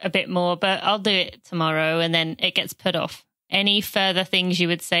a bit more, but I'll do it tomorrow. And then it gets put off. Any further things you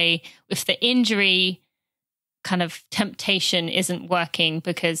would say if the injury kind of temptation isn't working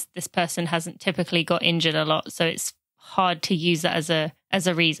because this person hasn't typically got injured a lot, so it's hard to use that as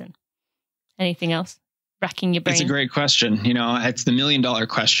a reason? Anything else? Racking your brain? It's a great question. It's the $1 million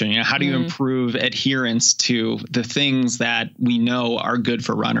question. How do you improve adherence to the things that we know are good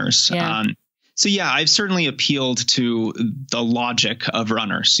for runners? Yeah. So yeah, I've certainly appealed to the logic of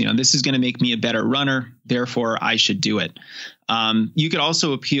runners. This is going to make me a better runner, therefore I should do it. You could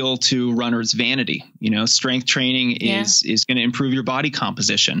also appeal to runners' vanity. Strength training is going to improve your body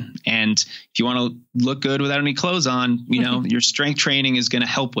composition. And if you want to look good without any clothes on, your strength training is going to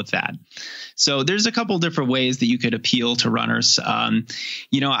help with that. So there's a couple different ways that you could appeal to runners.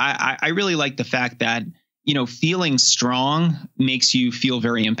 I really like the fact that, feeling strong makes you feel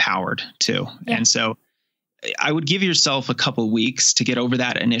very empowered too. Yeah. And so I would give yourself a couple weeks to get over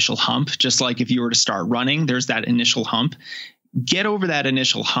that initial hump. Just like if you were to start running, there's that initial hump. Get over that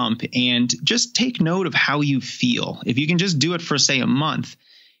initial hump and just take note of how you feel. If you can just do it for, say, a month,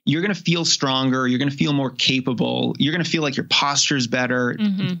 you're going to feel stronger. You're going to feel more capable. You're going to feel like your posture is better,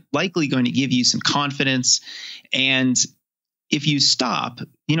 likely going to give you some confidence. And if you stop,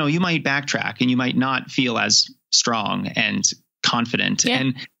 you might backtrack and you might not feel as strong and confident. Yeah.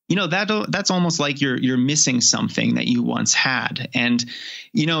 And, that's almost like you're missing something that you once had. And,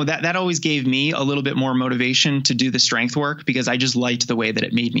 that always gave me a little bit more motivation to do the strength work, because I just liked the way that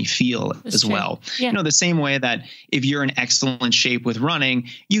it made me feel as well. Yeah. The same way that if you're in excellent shape with running,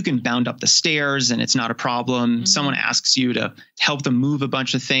 you can bound up the stairs and it's not a problem. Mm-hmm. Someone asks you to help them move a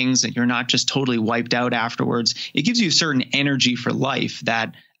bunch of things and you're not just totally wiped out afterwards. It gives you a certain energy for life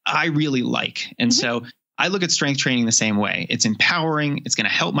that I really like. And so I look at strength training the same way. It's empowering. It's going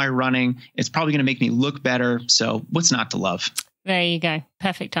to help my running. It's probably going to make me look better. So what's not to love? There you go.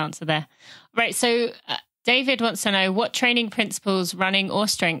 Perfect answer there. Right. So David wants to know, what training principles, running or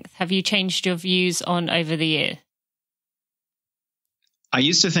strength, have you changed your views on over the year? I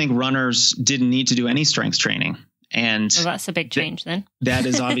used to think runners didn't need to do any strength training. And well, that's a big change then. That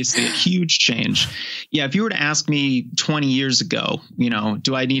is obviously a huge change. Yeah. If you were to ask me 20 years ago,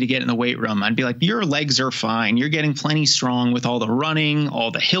 do I need to get in the weight room? I'd be like, your legs are fine. You're getting plenty strong with all the running,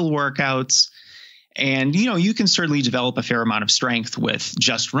 all the hill workouts. And, you can certainly develop a fair amount of strength with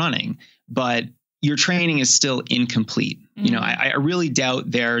just running, but your training is still incomplete. Mm-hmm. I really doubt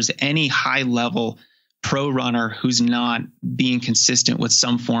there's any high level pro runner who's not being consistent with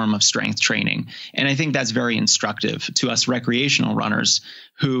some form of strength training. And I think that's very instructive to us recreational runners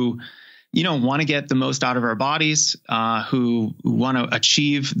who, want to get the most out of our bodies, who want to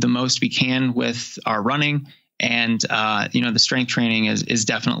achieve the most we can with our running. And, the strength training is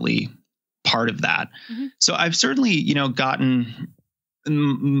definitely part of that. Mm-hmm. So I've certainly,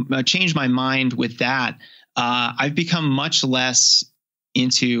 changed my mind with that. I've become much less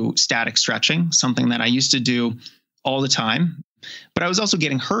into static stretching, something that I used to do all the time, but I was also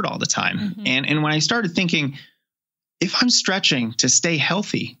getting hurt all the time. Mm-hmm. And when I started thinking, if I'm stretching to stay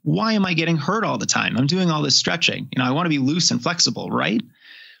healthy, why am I getting hurt all the time? I'm doing all this stretching. I want to be loose and flexible, right?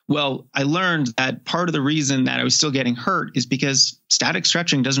 Well, I learned that part of the reason that I was still getting hurt is because static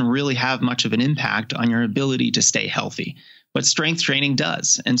stretching doesn't really have much of an impact on your ability to stay healthy, but strength training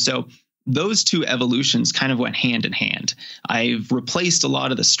does. And so those two evolutions kind of went hand in hand. I've replaced a lot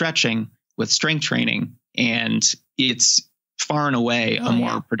of the stretching with strength training, and it's far and away a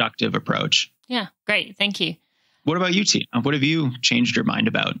more productive approach. Yeah, great. Thank you. What about you, Tina? What have you changed your mind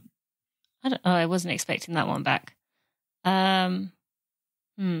about? I wasn't expecting that one back. I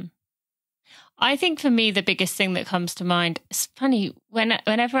think for me, the biggest thing that comes to mind, it's funny,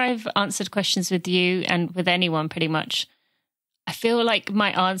 whenever I've answered questions with you and with anyone pretty much, I feel like my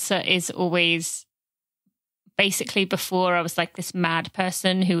answer is always basically, before I was like this mad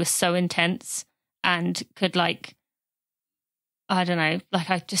person who was so intense and could I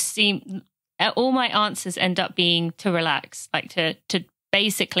just seem, all my answers end up being to relax, like to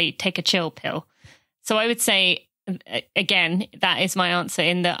basically take a chill pill. So I would say, again, that is my answer,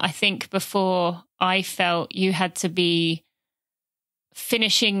 in that I think before I felt you had to be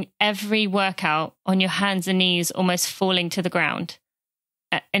finishing every workout on your hands and knees, almost falling to the ground.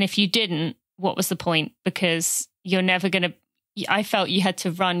 And if you didn't, what was the point? Because you're never going to, I felt you had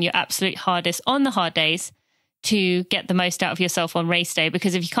to run your absolute hardest on the hard days to get the most out of yourself on race day.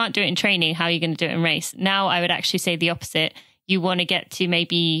 Because if you can't do it in training, how are you going to do it in race? Now I would actually say the opposite. You want to get to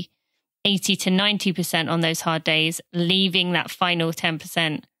maybe 80 to 90% on those hard days, leaving that final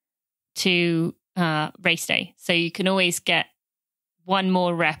 10% to race day. So you can always get one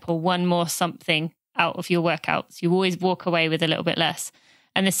more rep or one more something out of your workouts. You always walk away with a little bit less.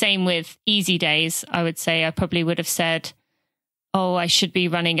 And the same with easy days. I would say I probably would have said, oh, I should be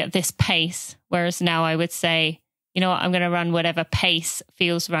running at this pace. Whereas now I would say, you know what, I'm going to run whatever pace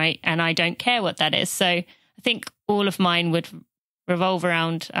feels right. And I don't care what that is. So I think all of mine would revolve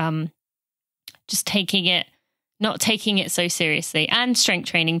around just not taking it so seriously, and strength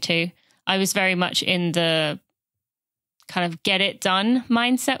training too. I was very much in the kind of get it done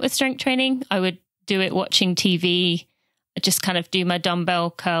mindset with strength training. I would do it watching TV, just kind of do my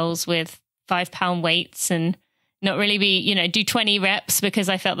dumbbell curls with 5-pound weights and not really be, do 20 reps because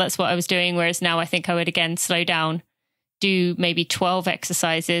I felt that's what I was doing. Whereas now I think I would again slow down, do maybe 12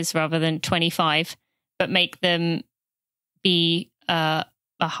 exercises rather than 25, but make them be a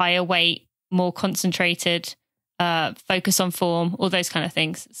higher weight, more concentrated, focus on form, all those kind of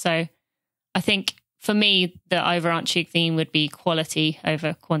things. So I think for me, the overarching theme would be quality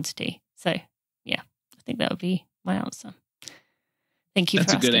over quantity. So yeah, I think that would be my answer. Thank you.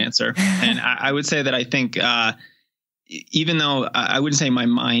 That's a good answer. And I would say that I think even though I wouldn't say my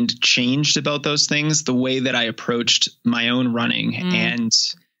mind changed about those things, the way that I approached my own running and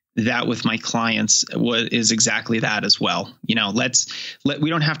that with my clients is exactly that as well. We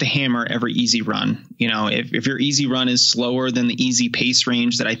don't have to hammer every easy run. If your easy run is slower than the easy pace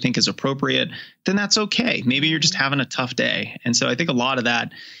range that I think is appropriate, then that's okay. Maybe you're just having a tough day. And so I think a lot of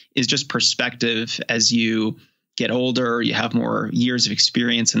that is just perspective as you get older, you have more years of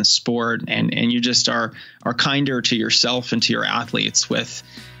experience in the sport, and you just are kinder to yourself and to your athletes with,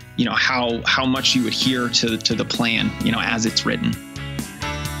 how much you adhere to the plan, as it's written.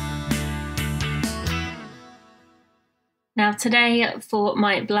 Now today, for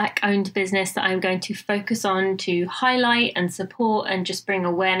my Black-owned business that I'm going to focus on to highlight and support and just bring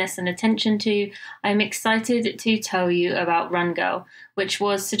awareness and attention to, I'm excited to tell you about Run Girl, which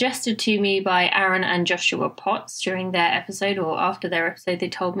was suggested to me by Aaron and Joshua Potts during their episode, or after their episode. They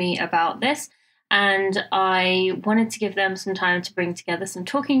told me about this, and I wanted to give them some time to bring together some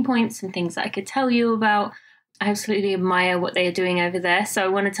talking points, some things that I could tell you about. I absolutely admire what they are doing over there, so I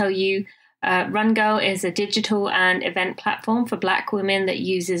want to tell you Run Girl is a digital and event platform for Black women that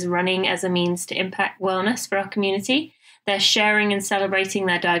uses running as a means to impact wellness for our community. They're sharing and celebrating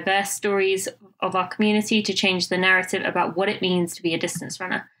their diverse stories of our community to change the narrative about what it means to be a distance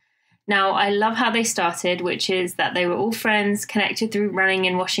runner. Now, I love how they started, which is that they were all friends connected through running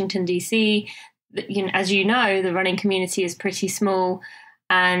in Washington, D.C. As you know, the running community is pretty small,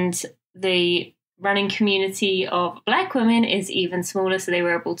 and the running community of Black women is even smaller, so they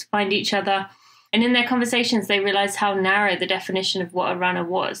were able to find each other. And in their conversations, they realized how narrow the definition of what a runner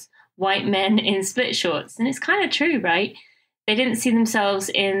was. White men in split shorts. And it's kind of true, right? They didn't see themselves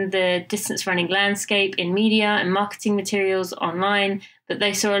in the distance running landscape, in media and marketing materials online, but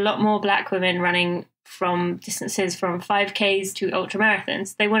they saw a lot more Black women running from distances from 5Ks to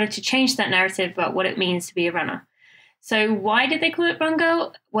ultramarathons. They wanted to change that narrative about what it means to be a runner. So why did they call it Run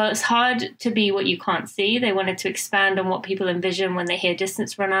Girl? Well, it's hard to be what you can't see. They wanted to expand on what people envision when they hear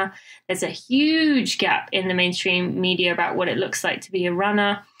distance runner. There's a huge gap in the mainstream media about what it looks like to be a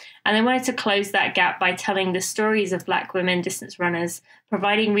runner. And they wanted to close that gap by telling the stories of Black women distance runners,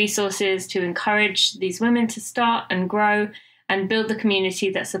 providing resources to encourage these women to start and grow and build the community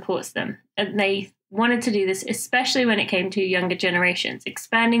that supports them. And they wanted to do this, especially when it came to younger generations,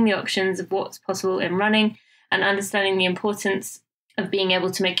 expanding the options of what's possible in running and understanding the importance of being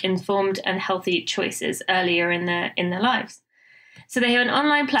able to make informed and healthy choices earlier in their lives. So they have an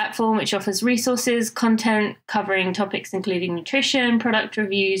online platform which offers resources, content covering topics including nutrition, product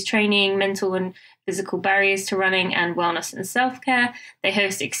reviews, training, mental and physical barriers to running, and wellness and self-care. They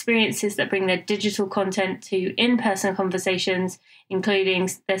host experiences that bring their digital content to in-person conversations, including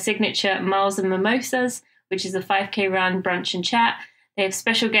their signature Miles and Mimosas, which is a 5K run, brunch and chat. They have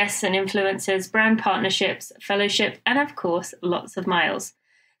special guests and influencers, brand partnerships, fellowship, and of course, lots of miles.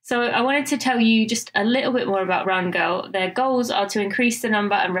 So I wanted to tell you just a little bit more about Run Girl. Their goals are to increase the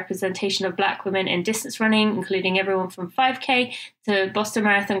number and representation of Black women in distance running, including everyone from 5K to Boston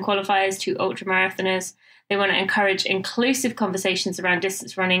Marathon qualifiers to ultramarathoners. They want to encourage inclusive conversations around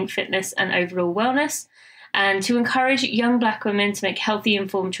distance running, fitness, and overall wellness, and to encourage young Black women to make healthy,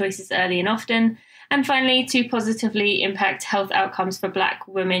 informed choices early and often. And finally, to positively impact health outcomes for Black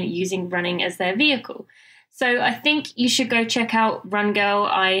women using running as their vehicle. So I think you should go check out Run Girl.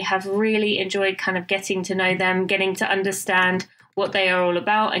 I have really enjoyed kind of getting to know them, getting to understand what they are all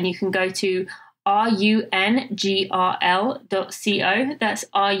about. And you can go to rungrl.co. That's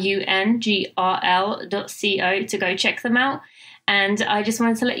rungrl.co to go check them out. And I just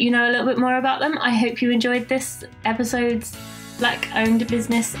wanted to let you know a little bit more about them. I hope you enjoyed this episode's Black-owned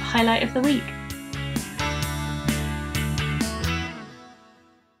business highlight of the week.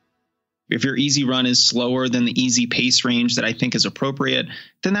 If your easy run is slower than the easy pace range that I think is appropriate,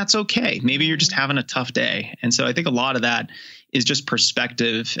 then that's okay. Maybe you're just having a tough day. And so I think a lot of that is just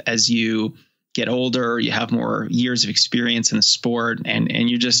perspective as you get older, you have more years of experience in the sport, and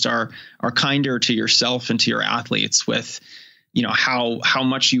you just are kinder to yourself and to your athletes with, how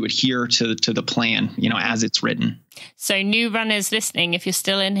much you adhere to the plan, as it's written. So new runners listening, if you're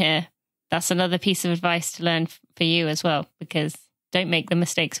still in here, that's another piece of advice to learn for you as well, because don't make the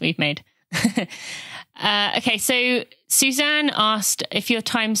mistakes we've made. Okay, so Suzanne asked, if you're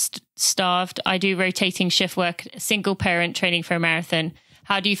time starved, I do rotating shift work, single parent training for a marathon.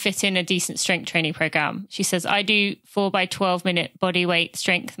 How do you fit in a decent strength training program? She says, I do 4 by 12 minute body weight,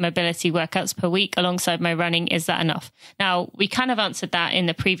 strength, mobility workouts per week alongside my running. Is that enough? Now, we kind of answered that in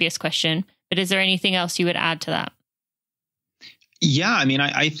the previous question, but is there anything else you would add to that? Yeah,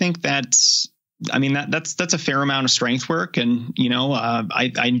 I think that's a fair amount of strength work. And,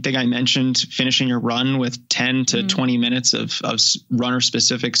 I think I mentioned finishing your run with 10 to 20 minutes of runner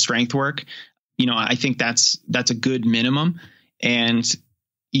specific strength work. I think that's a good minimum. And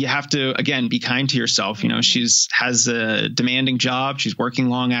you have to, again, be kind to yourself. You know, has a demanding job. She's working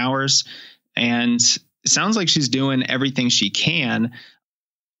long hours, and it sounds like she's doing everything she can.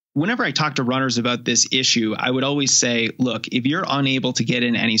 Whenever I talk to runners about this issue, I would always say, look, if you're unable to get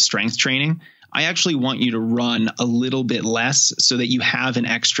in any strength training, I actually want you to run a little bit less so that you have an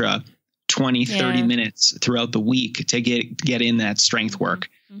extra 20, 30 minutes throughout the week to get in that strength work.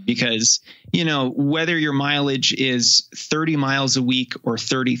 Because, you know, whether your mileage is 30 miles a week or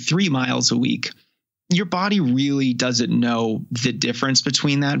 33 miles a week, your body really doesn't know the difference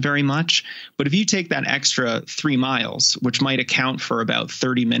between that very much. But if you take that extra 3 miles, which might account for about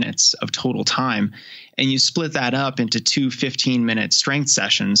 30 minutes of total time, and you split that up into 2 15-minute strength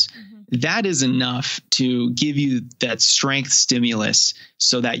sessions, that is enough to give you that strength stimulus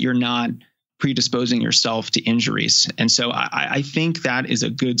so that you're not predisposing yourself to injuries. And so I think that is a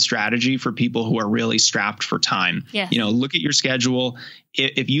good strategy for people who are really strapped for time. Yes. You know, look at your schedule.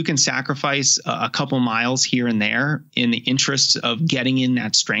 If you can sacrifice a couple miles here and there in the interest of getting in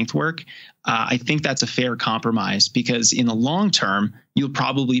that strength work, I think that's a fair compromise, because in the long term, you'll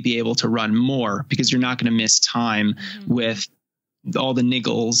probably be able to run more because you're not going to miss time with all the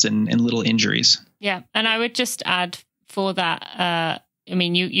niggles and little injuries. Yeah. And I would just add for that, I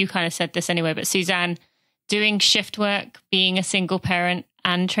mean, you kind of said this anyway, but Suzanne, doing shift work, being a single parent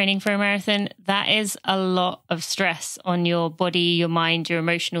and training for a marathon, that is a lot of stress on your body, your mind, your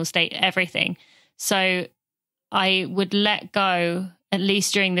emotional state, everything. So I would let go, at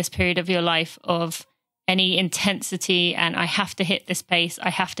least during this period of your life, of any intensity and I have to hit this pace, I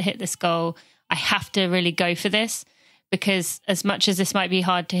have to hit this goal, I have to really go for this. Because as much as this might be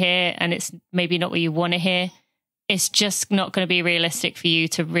hard to hear and it's maybe not what you want to hear, it's just not going to be realistic for you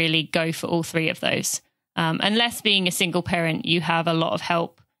to really go for all three of those. Unless being a single parent, you have a lot of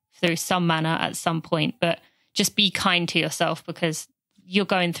help through some manner at some point, but just be kind to yourself because you're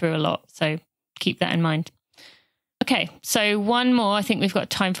going through a lot. So keep that in mind. Okay. So one more, I think we've got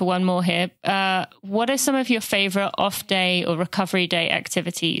time for one more here. What are some of your favorite off day or recovery day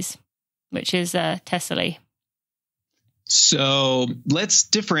activities? Which is Tessely. So let's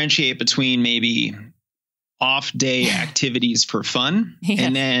differentiate between maybe off day activities for fun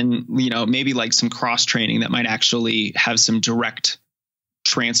and then, you know, maybe like some cross training that might actually have some direct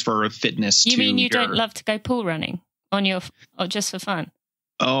transfer of fitness. You mean you don't love to go pool running or just for fun?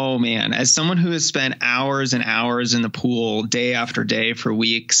 Oh man, as someone who has spent hours and hours in the pool day after day for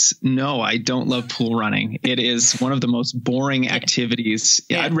weeks, no, I don't love pool running. It is one of the most boring activities.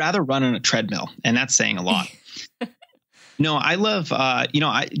 I'd rather run on a treadmill, and that's saying a lot. No, I love,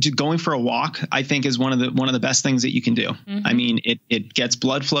 going for a walk, I think is one of the best things that you can do. I mean, it gets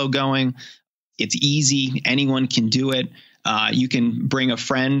blood flow going. It's easy. Anyone can do it. You can bring a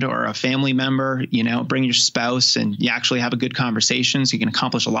friend or a family member, you know, bring your spouse, and you actually have a good conversation. So you can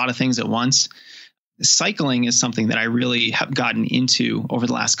accomplish a lot of things at once. Cycling is something that I really have gotten into over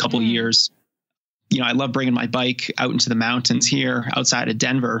the last couple of years. You know, I love bringing my bike out into the mountains here outside of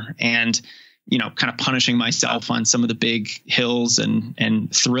Denver and, you know, kind of punishing myself on some of the big hills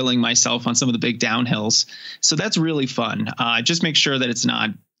and thrilling myself on some of the big downhills. So that's really fun. Just make sure that it's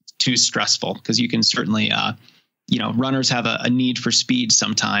not too stressful, because you can certainly, runners have a need for speed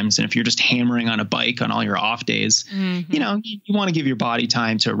sometimes. And if you're just hammering on a bike on all your off days, you know, you want to give your body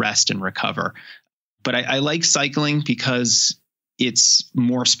time to rest and recover. But I like cycling because it's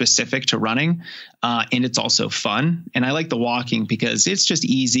more specific to running, and it's also fun. And I like the walking because it's just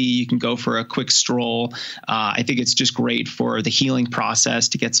easy. You can go for a quick stroll. I think it's just great for the healing process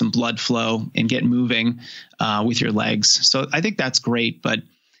to get some blood flow and get moving with your legs. So I think that's great. But,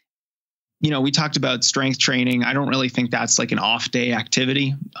 you know, we talked about strength training. I don't really think that's like an off day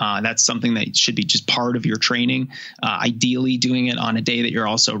activity. That's something that should be just part of your training. Ideally doing it on a day that you're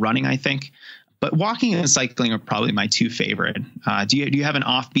also running, I think. But walking and cycling are probably my two favorite. Do you have an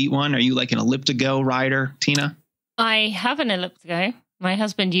offbeat one? Are you like an elliptigo rider, Tina? I have an elliptigo. My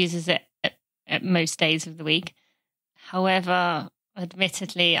husband uses it at most days of the week. However,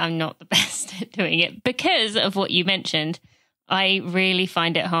 admittedly, I'm not the best at doing it because of what you mentioned. I really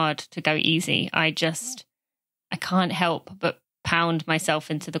find it hard to go easy. I can't help but pound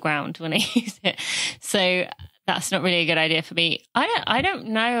myself into the ground when I use it. So that's not really a good idea for me. I don't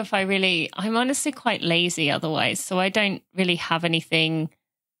know if I'm honestly quite lazy otherwise. So I don't really have anything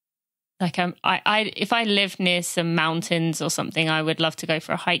like if I lived near some mountains or something, I would love to go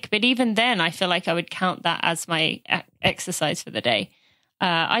for a hike. But even then I feel like I would count that as my exercise for the day.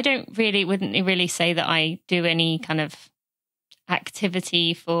 I wouldn't really say that I do any kind of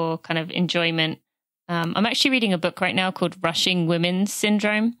activity for kind of enjoyment. I'm actually reading a book right now called Rushing Women's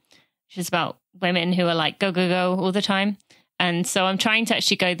Syndrome, which is about women who are like, go, go, go all the time. And so I'm trying to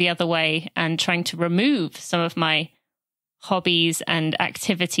actually go the other way and trying to remove some of my hobbies and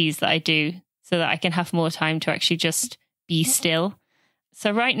activities that I do so that I can have more time to actually just be still.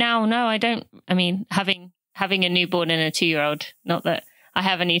 So right now, no, I don't. I mean, having a newborn and a 2-year-old, not that I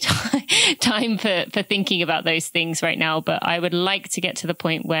have any time for thinking about those things right now, but I would like to get to the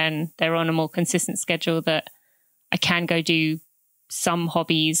point when they're on a more consistent schedule that I can go do some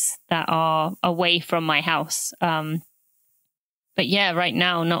hobbies that are away from my house. But yeah, right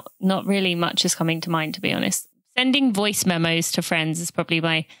now, not really much is coming to mind, to be honest. Sending voice memos to friends is probably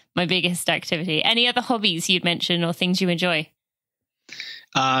my biggest activity. Any other hobbies you'd mention or things you enjoy?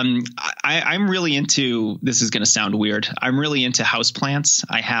 I'm really into, this is going to sound weird, I'm really into houseplants.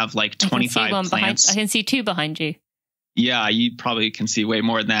 I have like 25 plants. I can see 2 behind you. Yeah, you probably can see way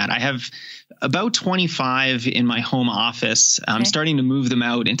more than that. I have about 25 in my home office. I'm starting to move them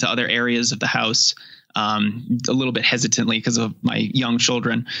out into other areas of the house. A little bit hesitantly because of my young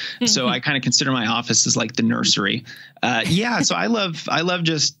children. So I kind of consider my office as like the nursery. So I love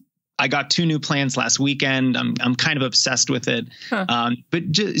just, I got 2 new plants last weekend. I'm kind of obsessed with it.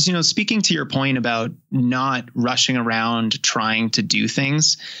 But just, speaking to your point about not rushing around trying to do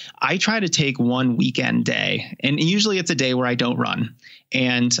things, I try to take one weekend day, and usually it's a day where I don't run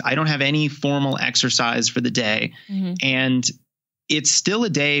and I don't have any formal exercise for the day. And it's still a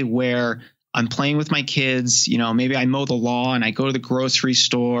day where I'm playing with my kids, maybe I mow the lawn, I go to the grocery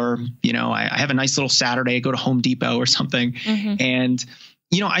store, I have a nice little Saturday, I go to Home Depot or something. And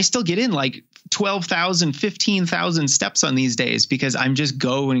I still get in like 12,000, 15,000 steps on these days because I'm just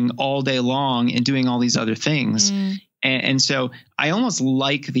going all day long and doing all these other things. And so I almost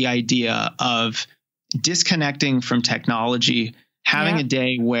like the idea of disconnecting from technology, having a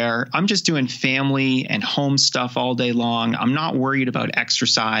day where I'm just doing family and home stuff all day long. I'm not worried about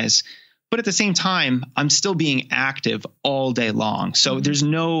exercise, but at the same time, I'm still being active all day long. So there's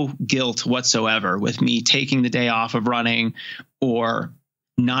no guilt whatsoever with me taking the day off of running or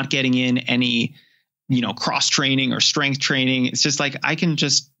not getting in any, cross training or strength training. It's just like I can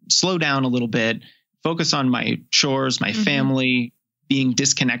just slow down a little bit, focus on my chores, my family, being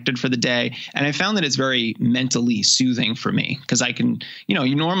disconnected for the day. And I found that it's very mentally soothing for me because I can,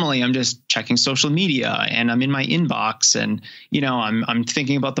 normally I'm just checking social media and I'm in my inbox and, I'm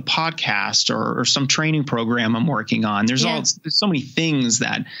thinking about the podcast or some training program I'm working on. There's so many things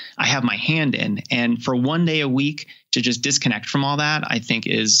that I have my hand in. And for one day a week to just disconnect from all that, I think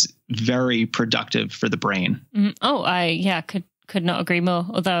is very productive for the brain. I could not agree more,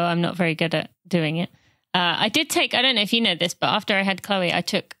 although I'm not very good at doing it. I did take, I don't know if you know this, but after I had Chloe,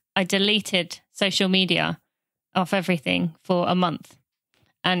 I deleted social media off everything for a month.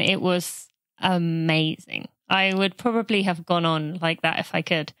 And it was amazing. I would probably have gone on like that if I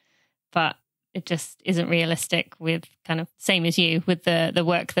could, but it just isn't realistic with kind of same as you with the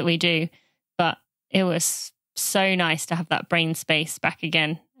work that we do. But it was so nice to have that brain space back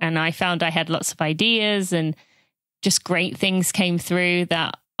again. And I found I had lots of ideas and just great things came through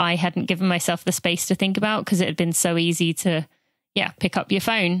that I hadn't given myself the space to think about because it had been so easy to, pick up your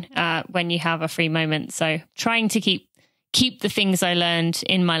phone when you have a free moment. So trying to keep the things I learned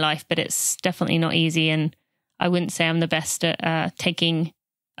in my life, but it's definitely not easy. And I wouldn't say I'm the best at taking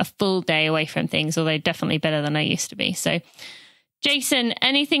a full day away from things, although definitely better than I used to be. So Jason,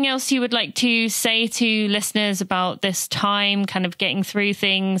 anything else you would like to say to listeners about this time, kind of getting through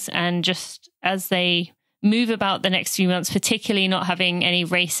things and just as they move about the next few months, particularly not having any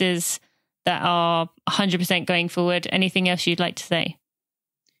races that are 100% going forward? Anything else you'd like to say?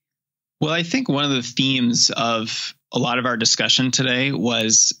 Well, I think one of the themes of a lot of our discussion today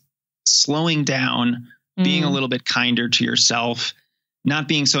was slowing down, being a little bit kinder to yourself, not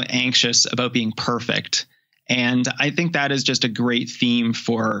being so anxious about being perfect. And I think that is just a great theme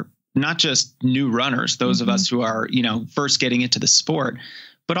for not just new runners, those of us who are, first getting into the sport,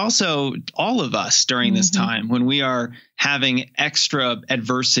 but also all of us during this time when we are having extra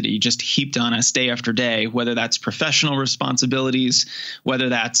adversity just heaped on us day after day, whether that's professional responsibilities, whether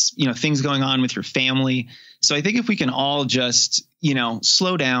that's, things going on with your family. So I think if we can all just,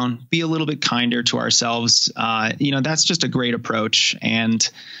 slow down, be a little bit kinder to ourselves, that's just a great approach. And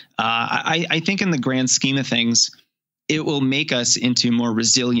I think in the grand scheme of things, it will make us into more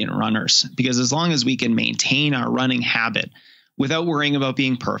resilient runners, because as long as we can maintain our running habit without worrying about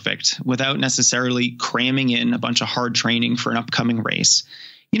being perfect, without necessarily cramming in a bunch of hard training for an upcoming race,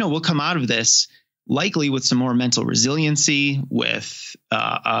 we'll come out of this likely with some more mental resiliency, with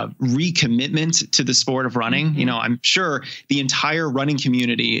a recommitment to the sport of running. Mm-hmm. I'm sure the entire running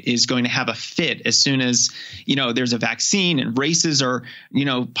community is going to have a fit as soon as, there's a vaccine and races are,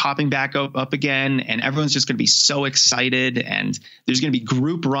 popping back up again, and everyone's just going to be so excited, and there's going to be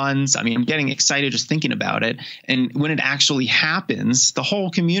group runs. I mean, I'm getting excited just thinking about it. And when it actually happens, the whole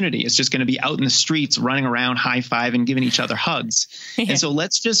community is just going to be out in the streets running around, high-fiving, giving each other hugs. Yeah. And so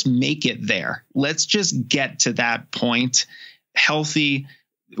let's just make it there. Let's just get to that point, healthy,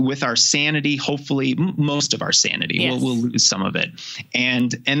 with our sanity, hopefully most of our sanity. Yes. We'll lose some of it.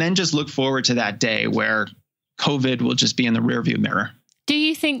 And then just look forward to that day where COVID will just be in the rearview mirror. Do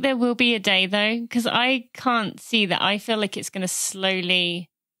you think there will be a day though? Because I can't see that. I feel like it's going to slowly,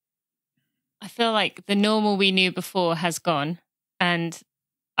 I feel like the normal we knew before has gone. And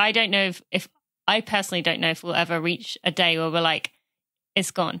I don't know if I personally don't know if we'll ever reach a day where we're like,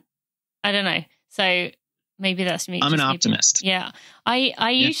 it's gone. I don't know. So maybe that's me. I'm an optimist. Yeah.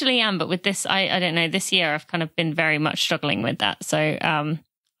 I usually am, but with this, I don't know, this year I've kind of been very much struggling with that. So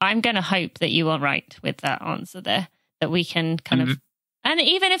I'm going to hope that you are right with that answer there, that we can kind of, and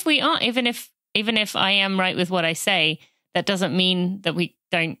even if we aren't, even if I am right with what I say, that doesn't mean that we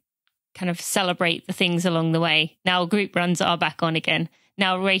don't kind of celebrate the things along the way. Now group runs are back on again.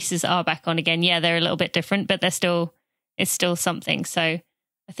 Now races are back on again. Yeah, they're a little bit different, but it's still something. So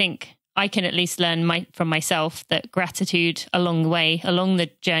I think I can at least learn from myself that gratitude along the way, along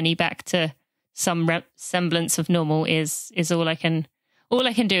the journey back to some semblance of normal is all I can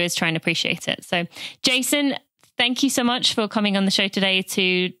do is try and appreciate it. So Jason, thank you so much for coming on the show today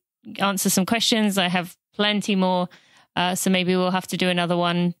to answer some questions. I have plenty more. So maybe we'll have to do another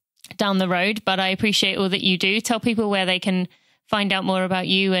one down the road, but I appreciate all that you do. Tell people where they can find out more about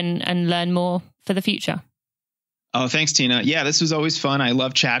you and learn more for the future. Oh, thanks, Tina. Yeah, this was always fun. I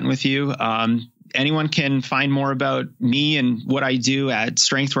love chatting with you. Anyone can find more about me and what I do at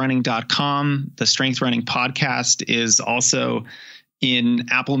strengthrunning.com. The Strength Running podcast is also in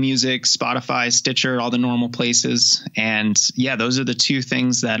Apple Music, Spotify, Stitcher, all the normal places. And yeah, those are the two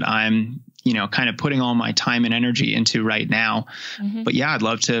things that I'm, kind of putting all my time and energy into right now. Mm-hmm. But yeah, I'd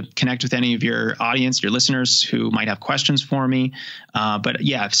love to connect with any of your audience, your listeners who might have questions for me. But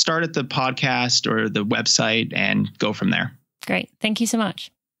yeah, start at the podcast or the website and go from there. Great. Thank you so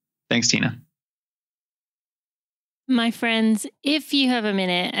much. Thanks, Tina. My friends, if you have a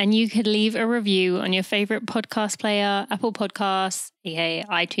minute and you could leave a review on your favorite podcast player, Apple Podcasts, aka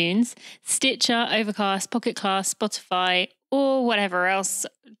iTunes, Stitcher, Overcast, Pocket Cast, Spotify, or whatever else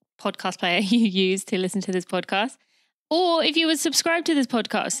podcast player you use to listen to this podcast, or if you would subscribe to this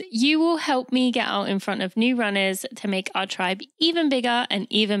podcast, you will help me get out in front of new runners to make our tribe even bigger and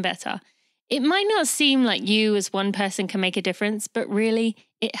even better. It might not seem like you as one person can make a difference, but really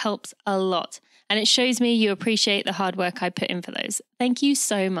it helps a lot. And it shows me you appreciate the hard work I put in for those. Thank you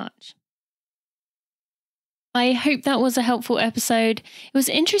so much. I hope that was a helpful episode. It was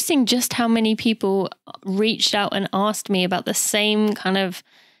interesting just how many people reached out and asked me about the same kind of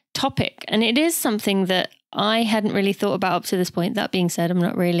topic. And it is something that I hadn't really thought about up to this point. That being said, I'm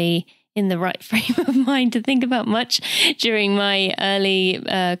not really in the right frame of mind to think about much during my early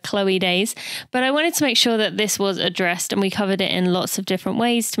Chloe days. But I wanted to make sure that this was addressed, and we covered it in lots of different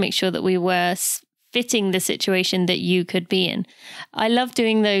ways to make sure that we were fitting the situation that you could be in. I love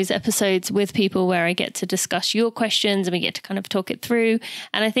doing those episodes with people where I get to discuss your questions and we get to kind of talk it through.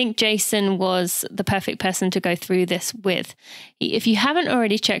 And I think Jason was the perfect person to go through this with. If you haven't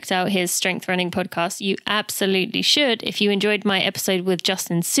already checked out his Strength Running podcast, you absolutely should. If you enjoyed my episode with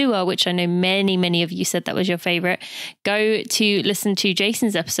Justin Sewer, which I know many of you said that was your favorite, go to listen to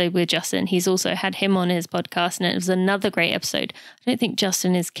Jason's episode with Justin. He's also had him on his podcast, and it was another great episode. I don't think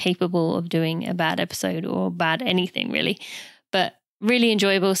Justin is capable of doing a bad episode or bad anything really, but really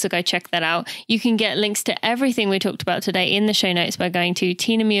enjoyable. So go check that out. You can get links to everything we talked about today in the show notes by going to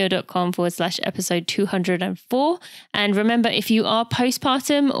tinamuir.com/episode 204. And remember, if you are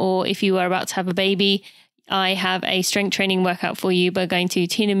postpartum or if you are about to have a baby, I have a strength training workout for you by going to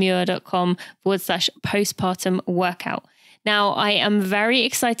tinamuir.com/postpartum workout. Now, I am very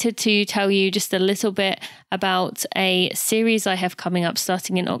excited to tell you just a little bit about a series I have coming up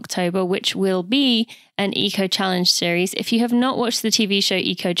starting in October, which will be an Eco Challenge series. If you have not watched the TV show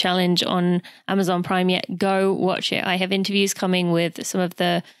Eco Challenge on Amazon Prime yet, go watch it. I have interviews coming with some of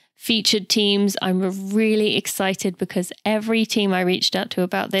the featured teams. I'm really excited because every team I reached out to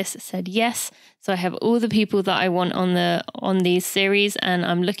about this said yes. So I have all the people that I want on these series, and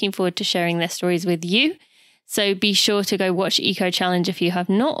I'm looking forward to sharing their stories with you. So be sure to go watch Eco Challenge if you have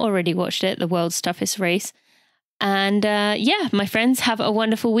not already watched it, the world's toughest race. And my friends, have a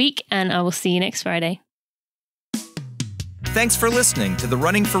wonderful week, and I will see you next Friday. Thanks for listening to the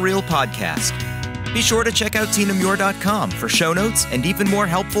Running for Real podcast. Be sure to check out tinamuir.com for show notes and even more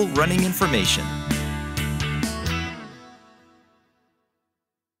helpful running information.